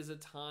because it is a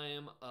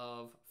time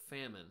of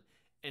famine.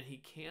 And he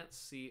can't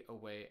see a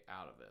way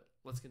out of it.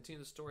 Let's continue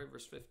the story,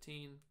 verse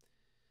 15.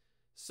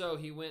 So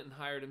he went and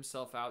hired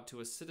himself out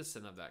to a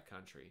citizen of that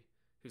country,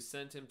 who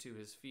sent him to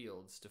his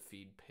fields to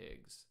feed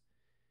pigs.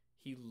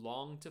 He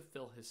longed to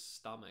fill his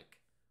stomach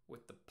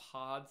with the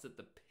pods that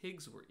the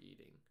pigs were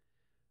eating,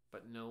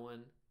 but no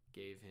one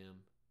gave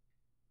him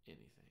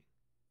anything.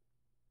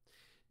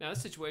 Now,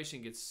 this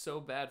situation gets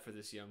so bad for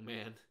this young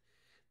man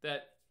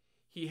that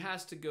he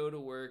has to go to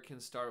work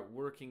and start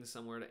working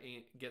somewhere to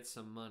get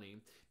some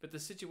money. But the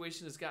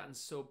situation has gotten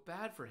so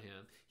bad for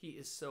him, he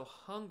is so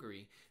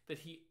hungry that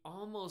he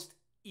almost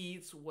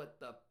eats what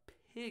the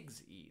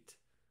pigs eat,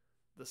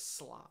 the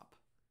slop.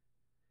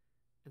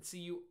 And see,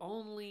 you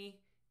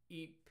only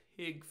eat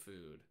pig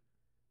food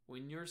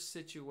when your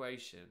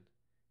situation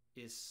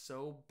is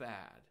so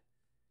bad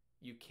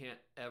you can't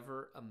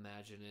ever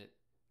imagine it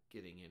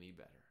getting any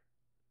better.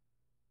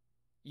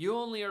 You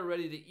only are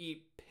ready to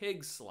eat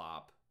pig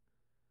slop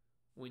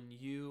when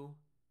you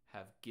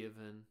have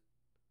given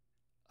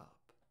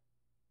up.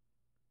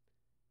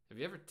 Have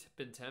you ever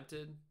been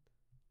tempted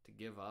to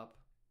give up?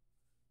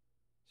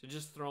 To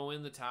just throw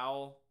in the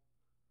towel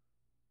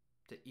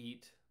to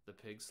eat the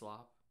pig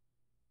slop?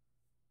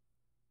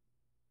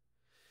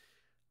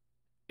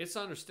 It's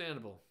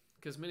understandable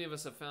because many of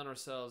us have found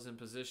ourselves in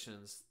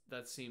positions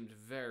that seemed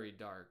very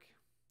dark.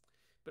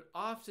 But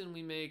often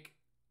we make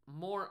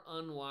more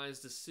unwise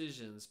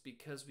decisions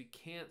because we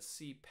can't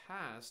see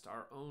past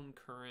our own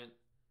current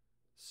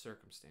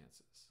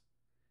circumstances.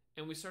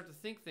 And we start to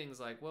think things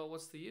like, well,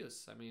 what's the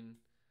use? I mean,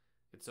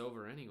 it's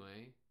over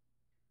anyway.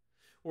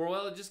 Or,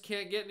 well, it just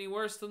can't get any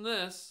worse than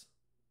this.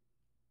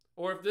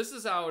 Or if this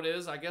is how it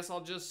is, I guess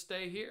I'll just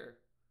stay here.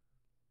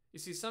 You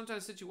see,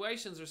 sometimes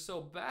situations are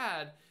so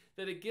bad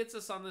that it gets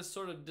us on this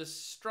sort of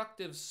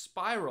destructive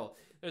spiral.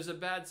 There's a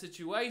bad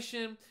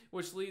situation,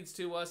 which leads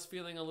to us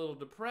feeling a little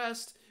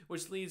depressed,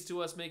 which leads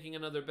to us making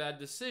another bad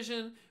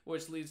decision,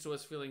 which leads to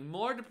us feeling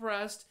more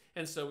depressed,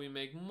 and so we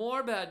make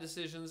more bad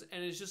decisions,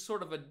 and it's just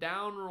sort of a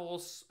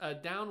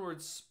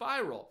downward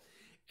spiral.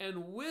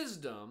 And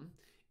wisdom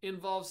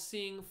involves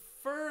seeing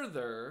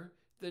further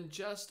than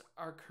just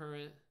our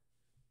current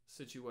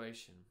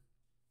situation.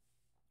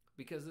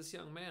 Because this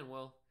young man,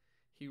 well,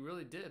 he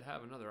really did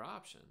have another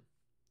option.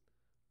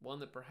 One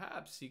that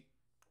perhaps he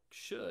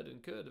should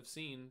and could have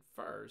seen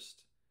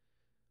first,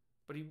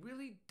 But he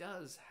really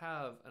does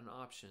have an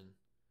option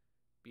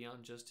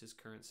beyond just his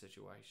current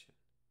situation.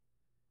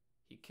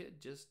 He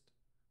could just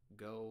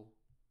go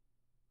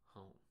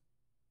home.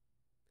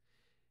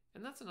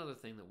 And that's another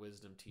thing that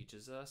wisdom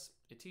teaches us.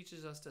 It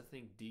teaches us to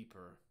think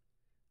deeper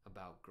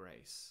about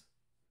grace.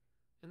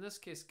 In this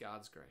case,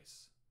 God's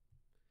grace.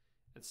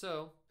 And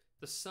so,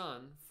 the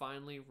son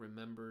finally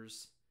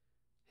remembers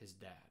his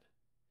dad.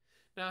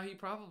 Now, he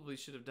probably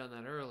should have done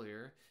that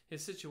earlier.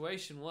 His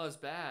situation was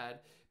bad,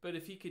 but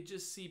if he could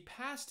just see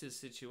past his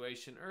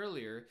situation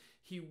earlier,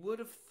 he would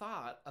have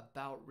thought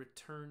about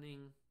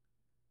returning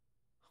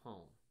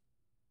home.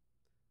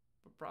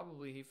 But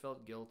probably he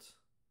felt guilt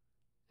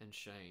and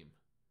shame,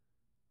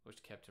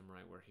 which kept him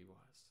right where he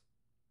was.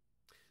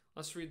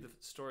 Let's read the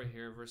story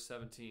here in verse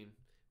 17.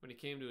 When he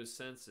came to his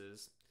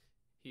senses,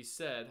 he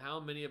said, "How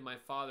many of my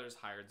father's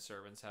hired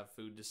servants have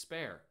food to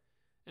spare?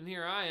 And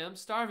here I am,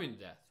 starving to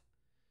death.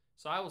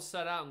 So I will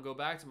set out and go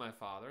back to my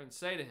father and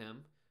say to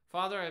him,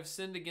 'Father, I have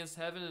sinned against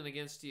heaven and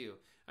against you.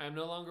 I am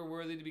no longer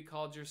worthy to be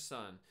called your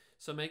son.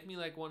 So make me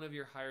like one of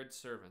your hired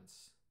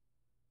servants.'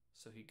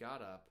 So he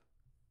got up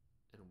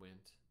and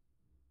went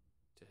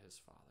to his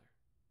father."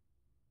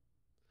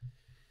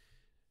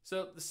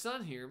 So the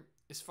son here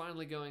is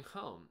finally going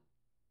home.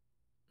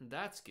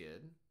 That's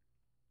good.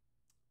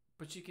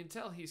 But you can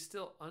tell he's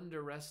still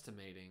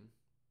underestimating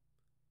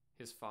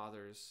his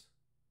father's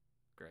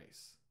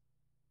grace.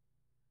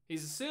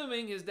 He's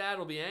assuming his dad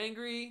will be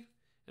angry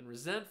and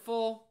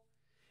resentful.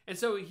 And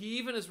so he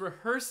even is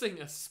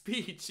rehearsing a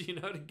speech,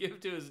 to give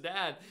to his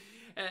dad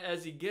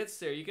as he gets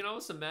there. You can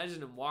almost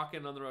imagine him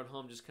walking on the road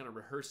home, just kind of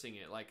rehearsing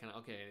it, like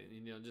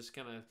just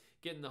kind of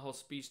getting the whole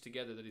speech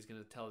together that he's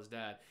going to tell his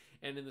dad.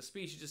 And in the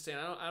speech, he's just saying,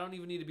 I don't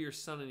even need to be your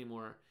son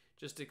anymore.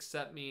 Just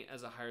accept me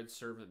as a hired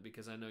servant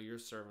because I know your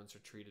servants are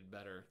treated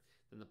better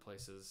than the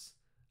places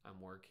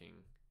I'm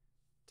working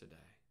today.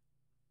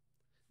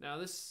 Now,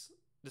 this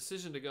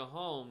decision to go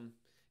home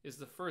is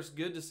the first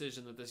good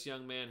decision that this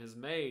young man has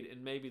made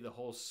in maybe the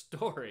whole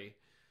story.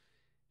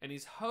 And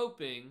he's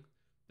hoping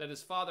that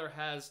his father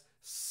has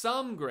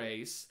some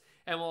grace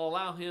and will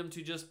allow him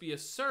to just be a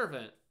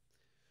servant.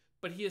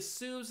 But he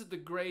assumes that the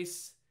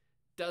grace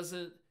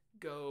doesn't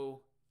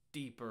go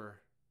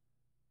deeper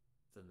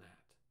than that.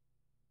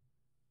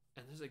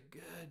 And there's a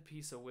good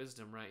piece of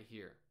wisdom right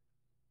here.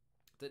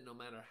 That no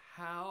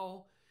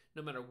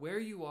matter where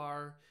you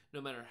are, no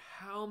matter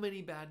how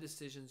many bad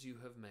decisions you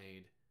have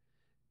made,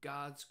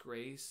 God's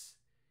grace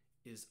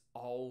is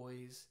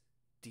always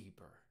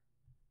deeper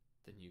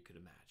than you could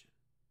imagine.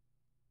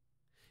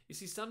 You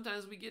see,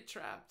 sometimes we get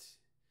trapped.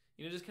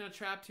 Just kind of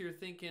trapped here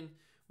thinking,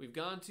 we've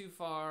gone too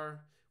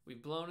far,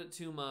 we've blown it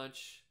too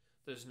much,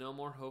 there's no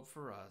more hope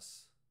for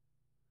us.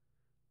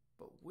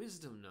 But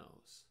wisdom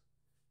knows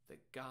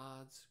that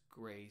God's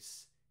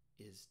grace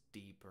is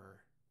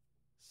deeper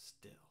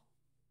still.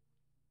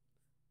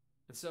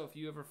 And so if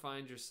you ever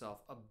find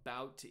yourself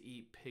about to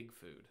eat pig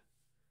food,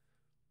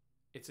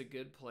 it's a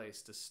good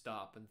place to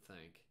stop and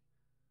think,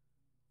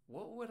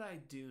 what would I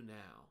do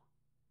now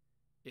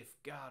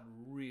if God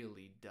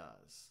really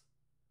does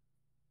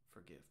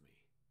forgive me?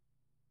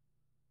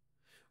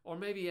 Or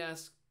maybe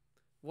ask,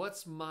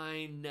 what's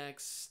my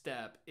next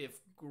step if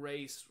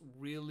grace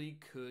really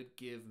could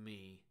give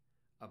me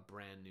a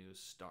brand new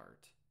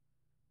start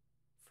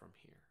from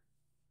here?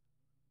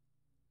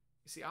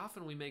 You see,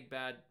 often we make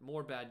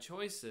more bad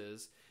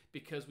choices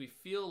because we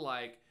feel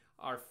like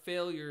our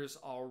failures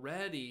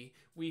already.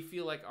 We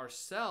feel like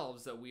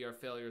ourselves that we are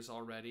failures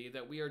already,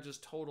 that we are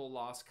just total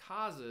lost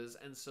causes,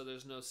 and so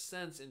there's no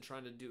sense in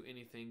trying to do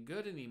anything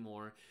good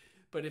anymore.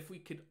 But if we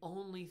could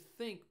only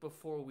think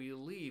before we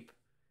leap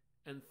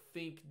and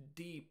think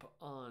deep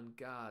on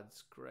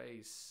God's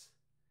grace,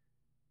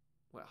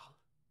 well,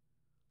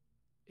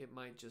 it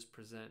might just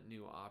present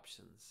new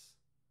options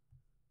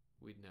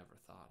we'd never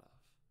thought of.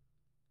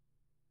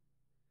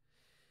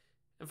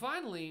 And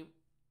finally,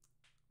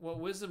 what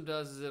wisdom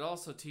does is it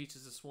also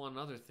teaches us one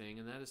other thing,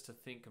 and that is to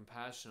think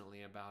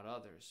compassionately about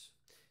others.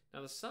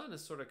 Now, the son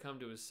has sort of come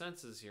to his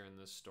senses here in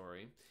this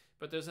story,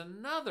 but there's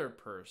another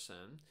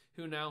person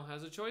who now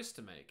has a choice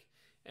to make.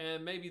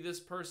 And maybe this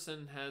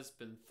person has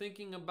been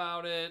thinking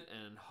about it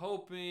and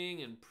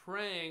hoping and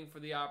praying for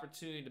the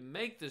opportunity to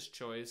make this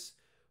choice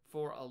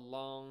for a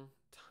long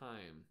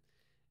time.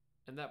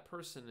 And that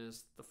person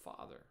is the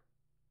father.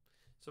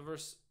 So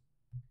verse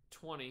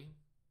 20,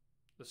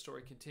 the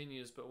story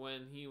continues, but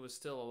when he was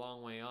still a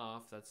long way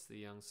off, that's the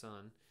young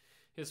son,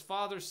 his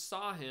father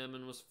saw him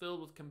and was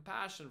filled with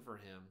compassion for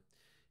him.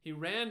 He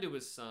ran to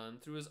his son,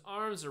 threw his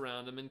arms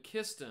around him, and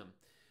kissed him.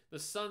 The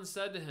son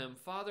said to him,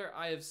 "Father,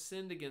 I have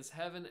sinned against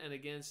heaven and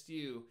against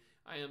you.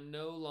 I am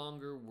no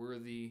longer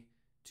worthy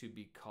to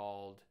be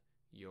called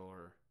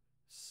your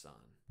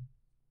son."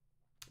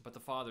 But the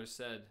father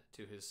said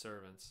to his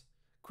servants,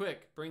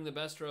 "Quick, bring the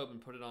best robe and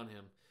put it on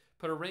him.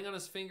 Put a ring on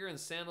his finger and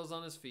sandals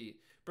on his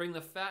feet. Bring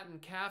the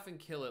fattened calf and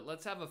kill it.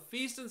 Let's have a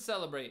feast and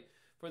celebrate.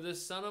 For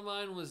this son of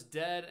mine was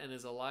dead and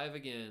is alive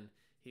again.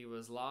 He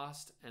was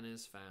lost and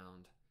is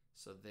found."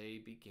 So they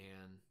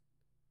began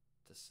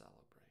to celebrate.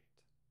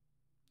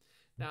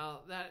 Now,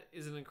 that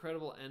is an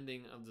incredible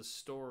ending of the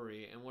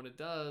story, and what it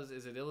does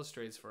is it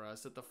illustrates for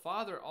us that the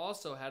father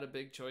also had a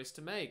big choice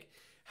to make.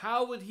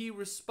 How would he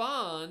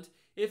respond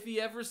if he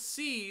ever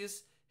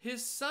sees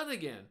his son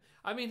again?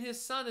 I mean,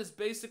 his son has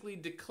basically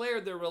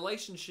declared their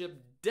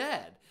relationship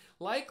dead.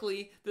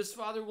 Likely, this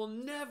father will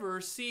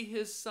never see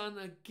his son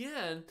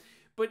again,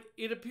 but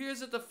it appears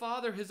that the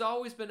father has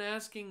always been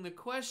asking the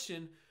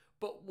question,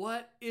 but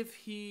what if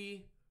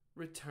he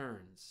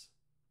returns?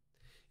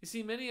 You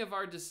see, many of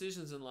our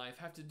decisions in life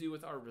have to do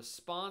with our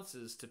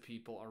responses to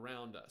people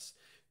around us.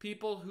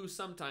 People who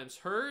sometimes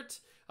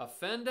hurt,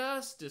 offend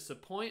us,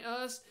 disappoint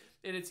us,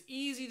 and it's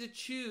easy to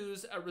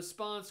choose a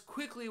response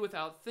quickly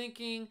without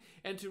thinking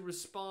and to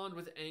respond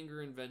with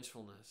anger and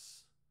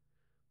vengefulness.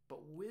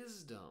 But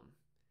wisdom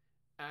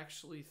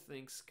actually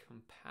thinks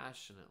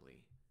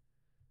compassionately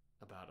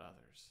about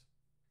others.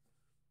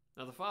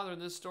 Now, the father in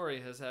this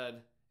story has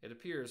had, it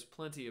appears,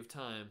 plenty of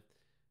time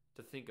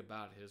to think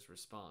about his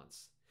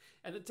response.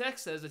 And the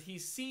text says that he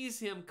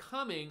sees him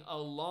coming a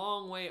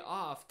long way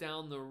off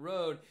down the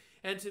road.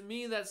 And to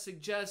me, that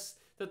suggests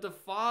that the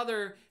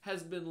father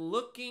has been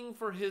looking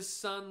for his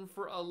son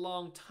for a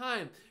long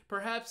time.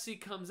 Perhaps he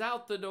comes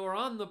out the door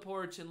on the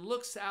porch and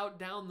looks out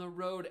down the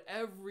road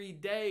every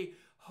day,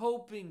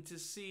 hoping to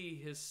see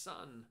his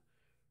son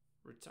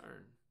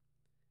return.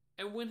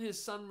 And when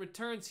his son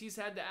returns, he's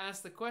had to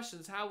ask the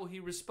questions, how will he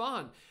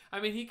respond? I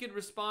mean, he could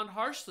respond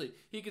harshly.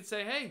 He could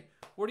say, hey,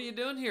 what are you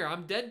doing here?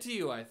 I'm dead to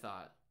you, I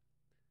thought.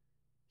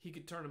 He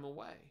could turn him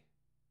away.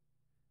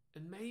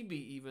 And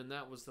maybe even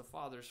that was the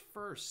father's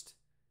first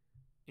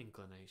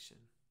inclination.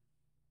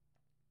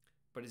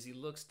 But as he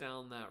looks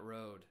down that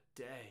road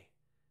day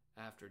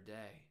after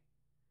day,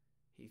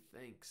 he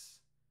thinks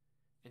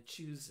and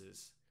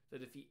chooses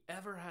that if he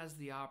ever has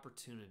the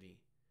opportunity,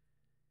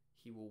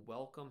 he will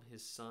welcome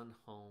his son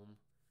home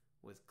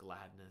with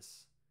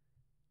gladness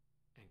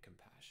and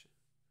compassion.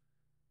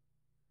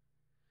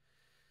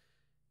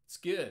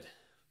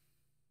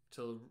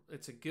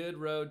 It's a good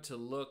road to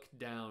look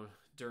down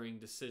during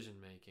decision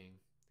making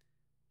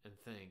and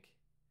think,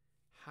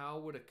 how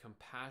would a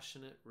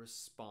compassionate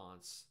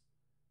response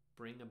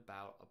bring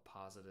about a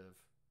positive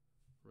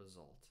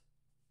result?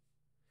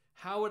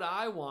 How would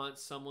I want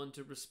someone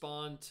to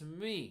respond to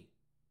me?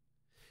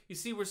 You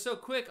see, we're so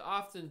quick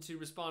often to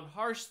respond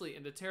harshly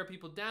and to tear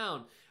people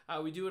down.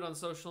 We do it on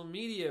social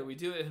media. We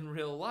do it in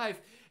real life.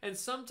 And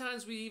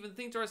sometimes we even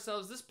think to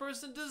ourselves, this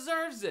person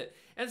deserves it.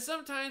 And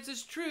sometimes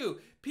it's true.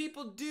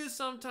 People do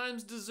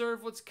sometimes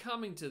deserve what's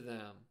coming to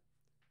them.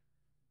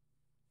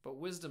 But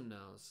wisdom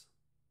knows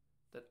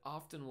that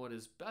often what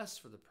is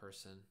best for the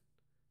person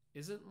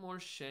isn't more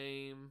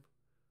shame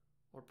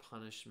or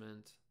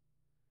punishment,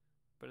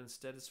 but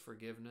instead is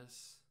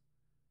forgiveness,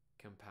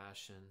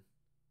 compassion,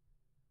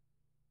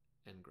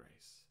 and grace.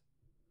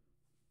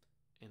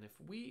 And if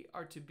we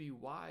are to be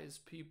wise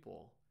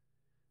people,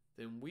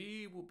 then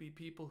we will be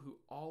people who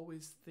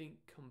always think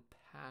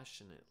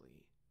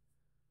compassionately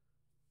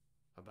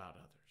about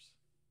others.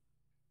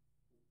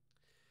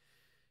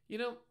 You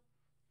know,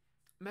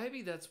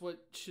 maybe that's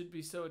what should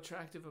be so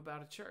attractive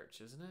about a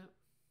church, isn't it?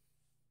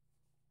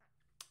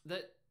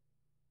 That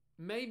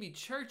maybe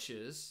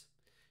churches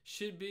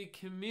should be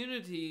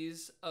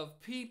communities of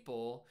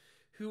people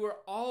who are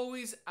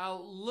always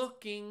out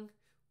looking,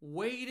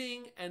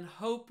 waiting, and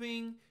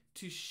hoping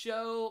to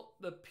show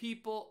the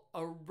people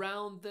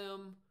around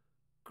them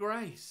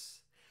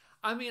grace.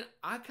 I mean,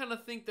 I kind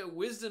of think that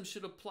wisdom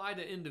should apply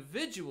to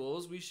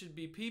individuals. We should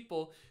be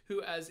people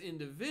who, as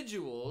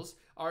individuals,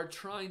 are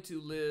trying to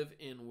live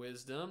in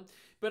wisdom.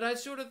 But I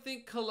sort of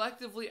think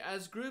collectively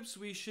as groups,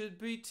 we should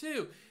be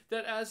too.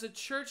 That as a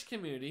church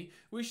community,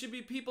 we should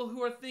be people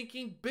who are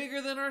thinking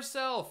bigger than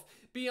ourselves,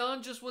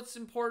 beyond just what's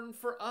important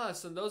for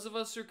us. And those of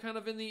us who are kind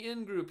of in the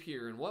in group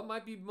here and what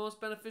might be most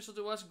beneficial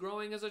to us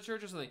growing as a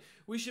church or something.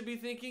 We should be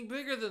thinking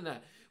bigger than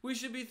that. We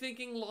should be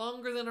thinking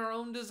longer than our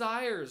own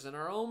desires and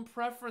our own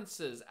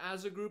preferences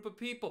as a group of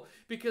people,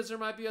 because there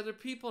might be other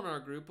people in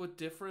our group with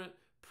different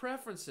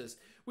preferences.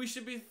 We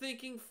should be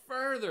thinking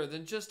further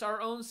than just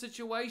our own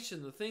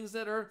situation, the things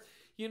that are,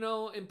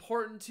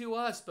 important to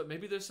us, but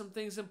maybe there's some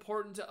things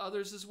important to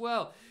others as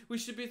well. We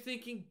should be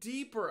thinking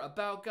deeper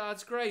about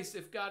God's grace.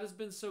 If God has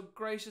been so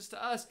gracious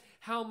to us,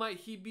 how might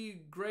He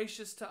be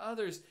gracious to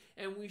others?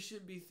 And we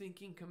should be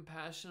thinking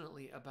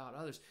compassionately about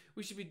others.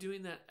 We should be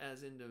doing that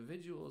as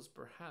individuals.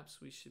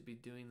 Perhaps we should be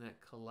doing that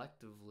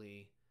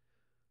collectively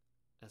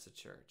as a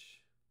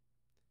church.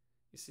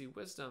 You see,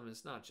 wisdom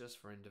is not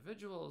just for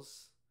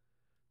individuals,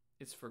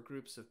 it's for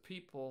groups of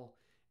people.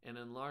 And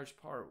in large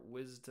part,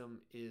 wisdom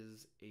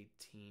is a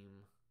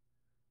team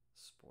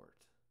sport.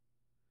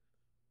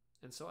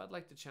 And so I'd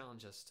like to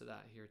challenge us to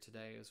that here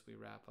today as we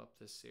wrap up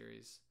this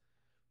series,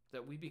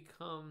 that we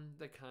become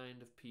the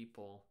kind of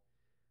people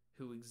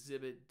who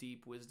exhibit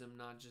deep wisdom,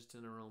 not just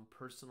in our own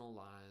personal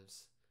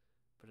lives,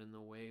 but in the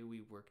way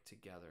we work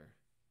together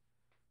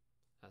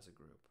as a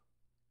group.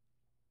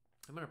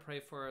 I'm going to pray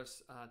for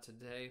us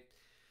today.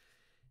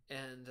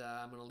 And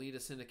I'm going to lead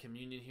us into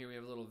communion here. We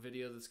have a little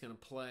video that's going to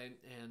play,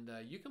 and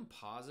you can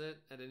pause it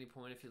at any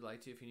point if you'd like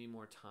to. If you need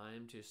more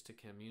time just to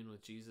commune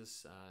with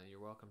Jesus,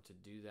 you're welcome to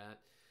do that.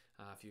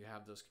 If you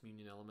have those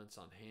communion elements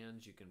on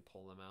hand, you can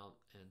pull them out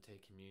and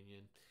take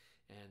communion.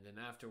 And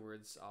then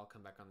afterwards, I'll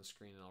come back on the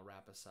screen and I'll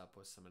wrap us up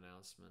with some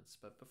announcements.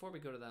 But before we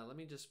go to that, let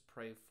me just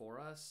pray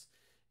for us.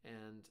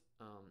 And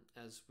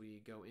as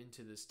we go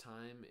into this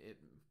time, it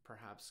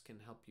perhaps can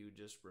help you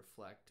just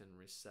reflect and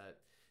reset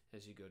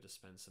as you go to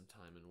spend some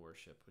time in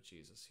worship with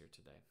Jesus here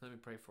today. Let me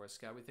pray for us.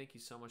 God, we thank you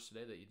so much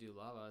today that you do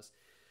love us.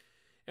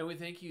 And we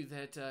thank you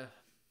that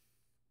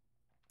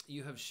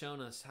you have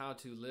shown us how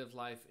to live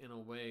life in a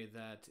way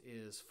that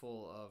is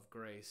full of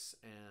grace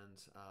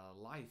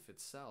and life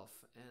itself.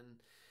 And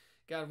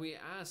God, we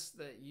ask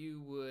that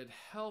you would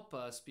help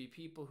us be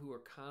people who are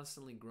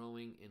constantly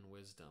growing in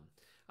wisdom.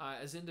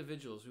 As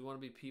individuals, we want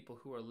to be people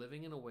who are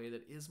living in a way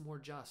that is more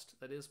just,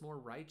 that is more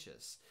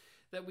righteous,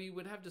 that we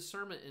would have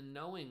discernment in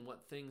knowing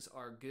what things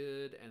are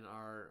good and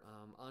are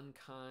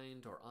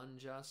unkind or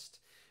unjust,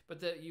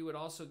 but that you would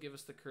also give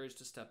us the courage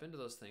to step into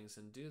those things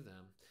and do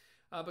them.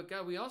 But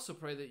God, we also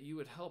pray that you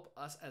would help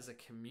us as a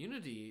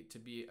community to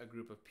be a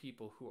group of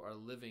people who are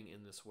living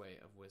in this way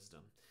of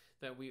wisdom,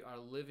 that we are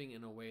living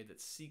in a way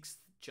that seeks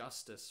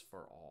justice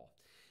for all.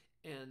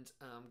 And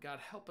God,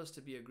 help us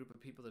to be a group of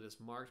people that is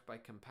marked by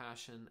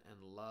compassion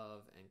and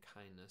love and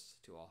kindness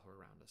to all who are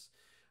around us.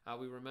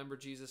 We remember,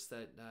 Jesus,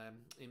 that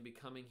in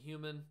becoming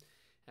human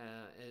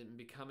and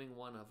becoming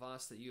one of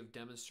us, that you have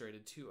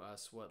demonstrated to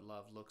us what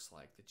love looks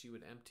like, that you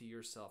would empty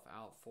yourself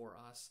out for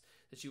us,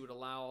 that you would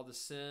allow all the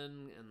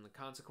sin and the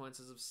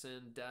consequences of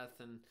sin, death,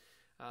 and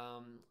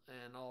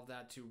all of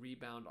that to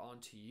rebound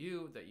onto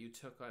you, that you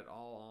took it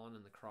all on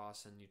in the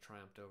cross and you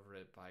triumphed over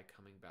it by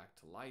coming back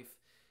to life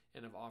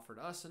and have offered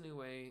us a new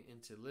way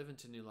and to live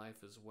into new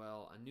life as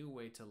well, a new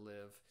way to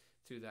live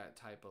through that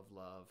type of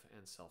love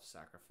and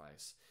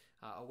self-sacrifice,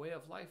 a way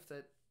of life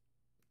that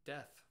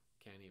death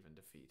can't even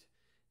defeat.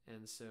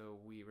 And so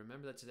we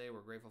remember that today,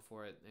 we're grateful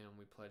for it, and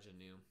we pledge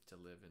anew to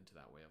live into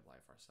that way of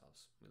life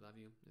ourselves. We love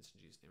you. It's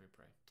in Jesus' name we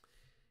pray.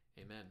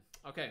 Amen.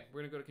 Okay, we're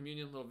going to go to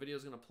communion. A little video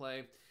is going to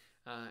play,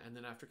 and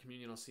then after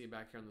communion, I'll see you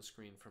back here on the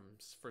screen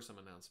for some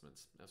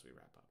announcements as we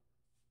wrap up.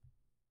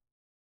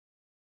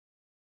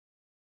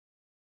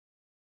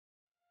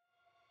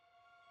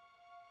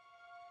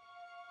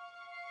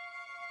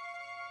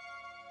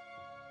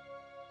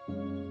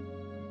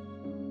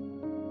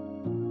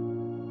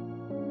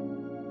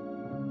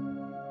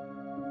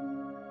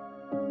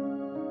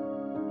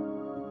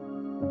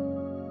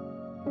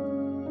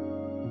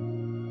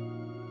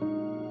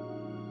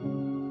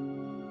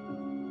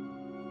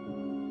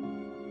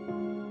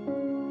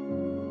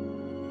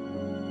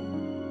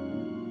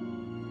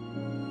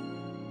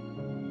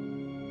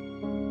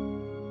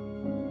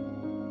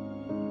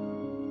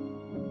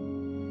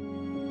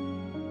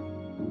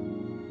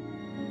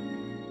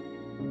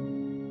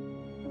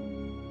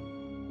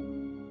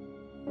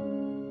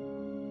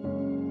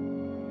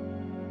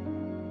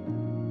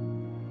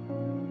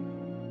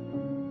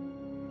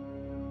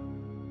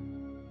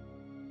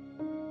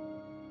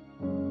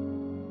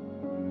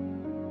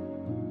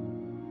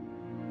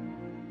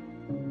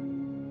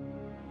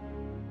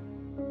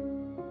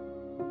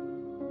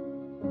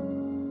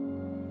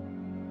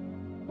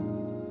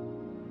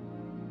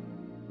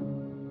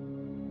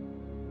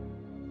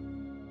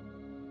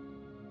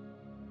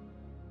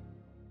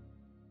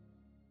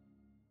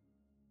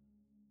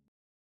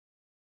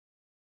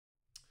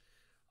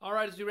 All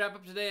right, as we wrap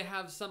up today, I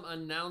have some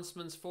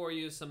announcements for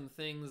you, some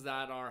things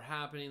that are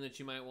happening that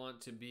you might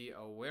want to be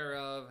aware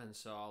of, and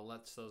so I'll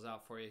let those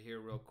out for you here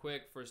real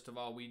quick. First of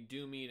all, we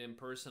do meet in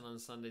person on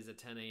Sundays at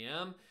 10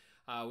 a.m.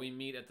 We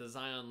meet at the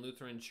Zion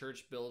Lutheran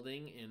Church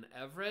building in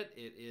Everett.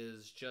 It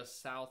is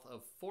just south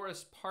of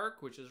Forest Park,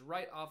 which is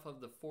right off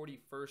of the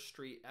 41st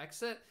Street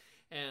exit,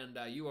 and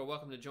you are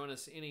welcome to join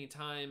us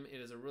anytime. It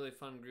is a really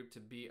fun group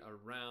to be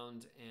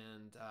around,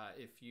 and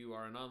if you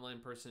are an online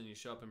person and you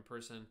show up in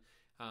person,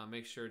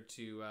 make sure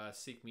to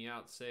seek me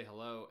out, say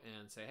hello,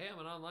 and say, hey, I'm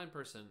an online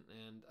person,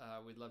 and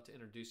we'd love to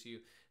introduce you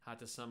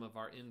to some of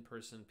our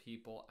in-person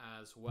people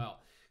as well.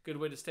 Good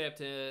way to stay up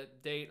to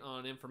date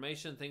on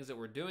information, things that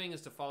we're doing,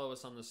 is to follow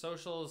us on the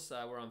socials.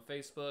 We're on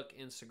Facebook,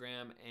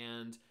 Instagram,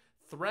 and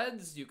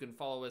Threads. You can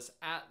follow us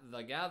at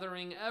The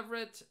Gathering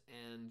Everett,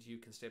 and you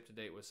can stay up to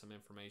date with some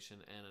information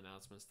and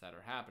announcements that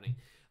are happening.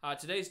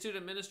 Today's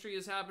student ministry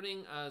is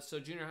happening, so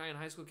junior high and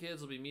high school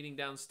kids will be meeting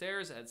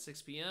downstairs at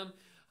 6 p.m.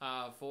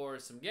 For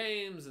some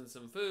games and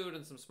some food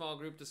and some small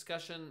group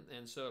discussion.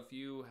 And so if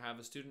you have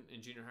a student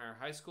in junior high or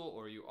high school,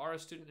 or you are a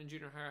student in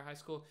junior high or high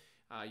school,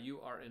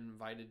 you are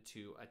invited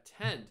to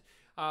attend.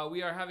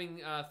 We are having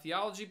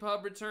Theology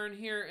Pub return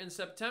here in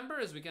September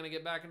as we kind of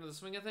get back into the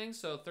swing of things.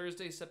 So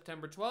Thursday,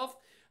 September 12th,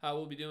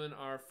 we'll be doing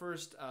our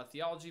first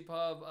Theology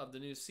Pub of the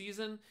new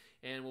season,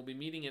 and we'll be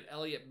meeting at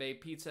Elliott Bay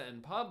Pizza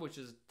and Pub, which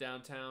is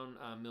downtown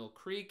Mill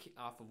Creek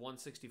off of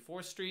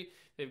 164th Street.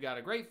 They've got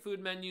a great food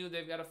menu.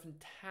 They've got a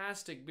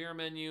fantastic beer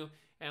menu,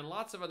 and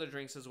lots of other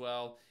drinks as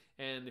well.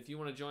 And if you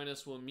want to join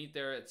us, we'll meet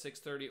there at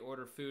 6:30,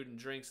 order food and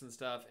drinks and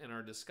stuff, and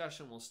our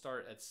discussion will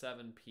start at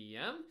 7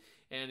 p.m.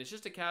 And it's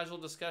just a casual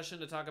discussion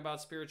to talk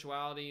about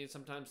spirituality,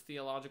 sometimes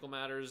theological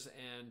matters,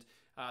 and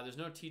there's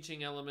no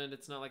teaching element.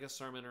 It's not like a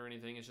sermon or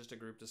anything. It's just a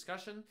group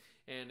discussion,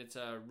 and it's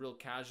a real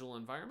casual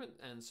environment.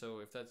 And so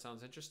if that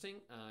sounds interesting,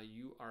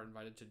 you are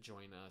invited to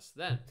join us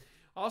then.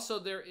 Also,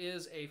 there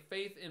is a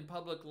Faith in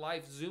Public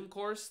Life Zoom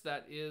course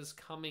that is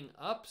coming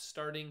up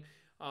starting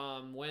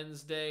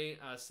Wednesday,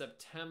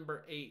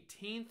 September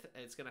 18th.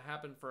 It's going to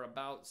happen for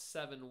about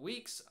 7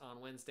 weeks on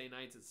Wednesday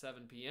nights at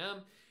 7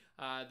 p.m.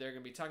 They're going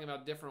to be talking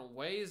about different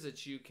ways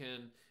that you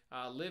can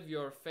live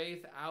your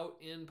faith out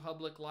in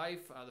public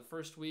life. The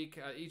first week,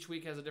 each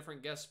week has a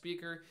different guest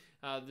speaker.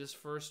 This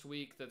first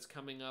week that's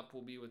coming up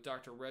will be with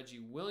Dr. Reggie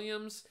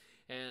Williams,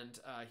 and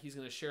he's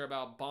going to share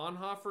about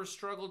Bonhoeffer's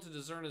struggle to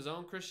discern his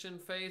own Christian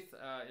faith.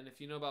 And if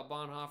you know about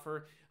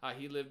Bonhoeffer,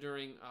 he lived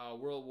during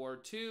World War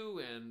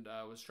II and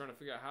was trying to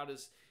figure out how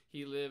does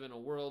he live in a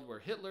world where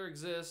Hitler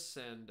exists,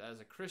 and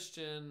as a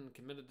Christian,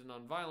 committed to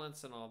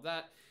nonviolence and all of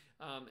that.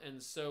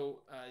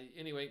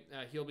 Anyway,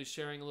 he'll be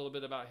sharing a little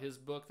bit about his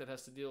book that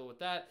has to deal with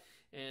that,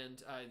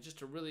 and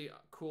just a really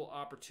cool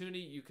opportunity.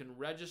 You can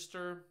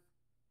register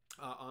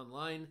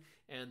online,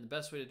 and the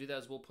best way to do that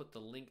is we'll put the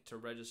link to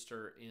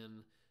register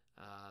in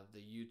the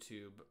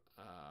YouTube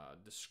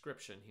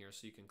description here,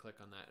 so you can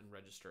click on that and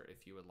register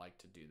if you would like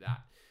to do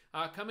that.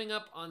 Coming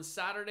up on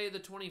Saturday the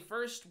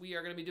 21st, we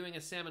are going to be doing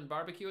a salmon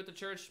barbecue at the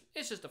church.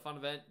 It's just a fun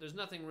event. There's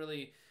nothing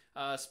really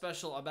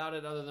special about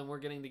it other than we're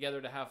getting together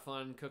to have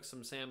fun, cook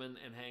some salmon,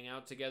 and hang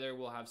out together.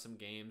 We'll have some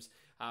games.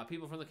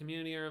 People from the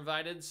community are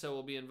invited, so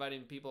we'll be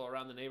inviting people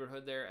around the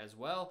neighborhood there as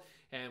well.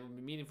 And we'll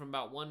be meeting from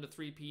about 1 to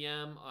 3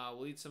 p.m.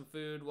 We'll eat some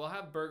food. We'll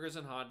have burgers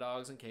and hot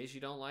dogs in case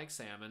you don't like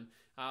salmon.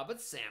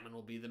 But salmon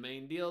will be the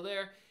main deal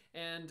there.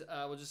 And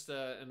we'll just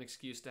an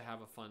excuse to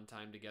have a fun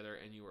time together,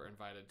 and you are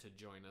invited to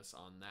join us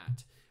on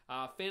that.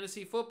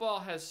 Fantasy football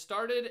has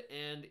started,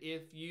 and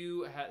if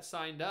you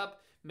signed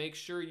up, make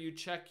sure you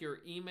check your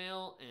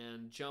email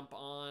and jump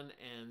on.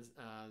 And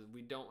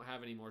we don't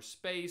have any more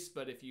space,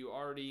 but if you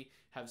already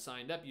have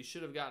signed up, you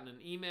should have gotten an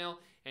email,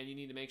 and you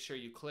need to make sure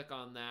you click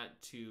on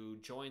that to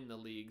join the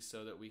league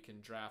so that we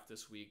can draft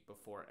this week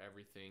before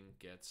everything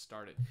gets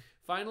started.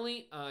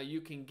 Finally,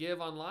 you can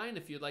give online.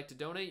 If you'd like to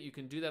donate, you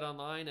can do that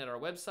online at our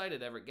website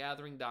at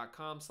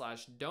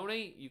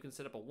everettgathering.com/donate. You can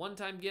set up a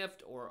one-time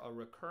gift or a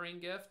recurring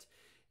gift.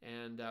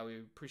 And we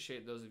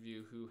appreciate those of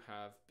you who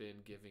have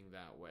been giving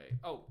that way.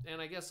 Oh, and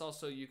I guess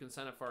also you can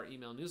sign up for our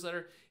email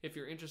newsletter. If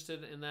you're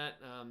interested in that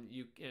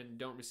and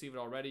don't receive it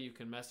already, you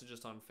can message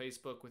us on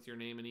Facebook with your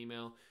name and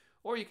email.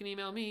 Or you can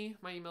email me.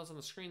 My email's on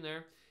the screen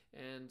there.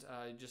 And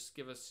just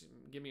give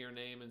me your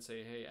name and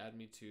say, hey, add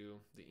me to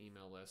the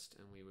email list.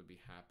 And we would be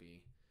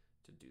happy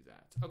to do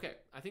that. Okay,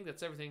 I think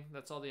that's everything.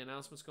 That's all the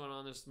announcements going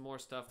on. There's more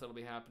stuff that'll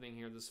be happening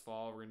here this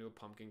fall. We're going to do a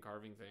pumpkin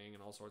carving thing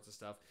and all sorts of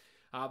stuff.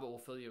 But we'll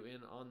fill you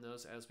in on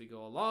those as we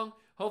go along.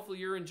 Hopefully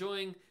you're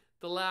enjoying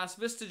the last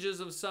vestiges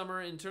of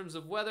summer in terms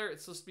of weather.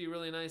 It's supposed to be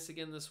really nice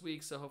again this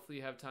week, so hopefully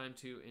you have time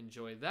to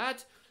enjoy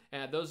that.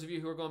 And those of you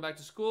who are going back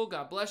to school,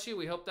 God bless you.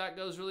 We hope that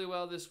goes really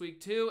well this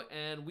week too,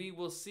 and we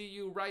will see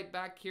you right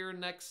back here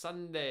next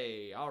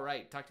Sunday. All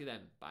right, talk to you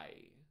then.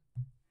 Bye.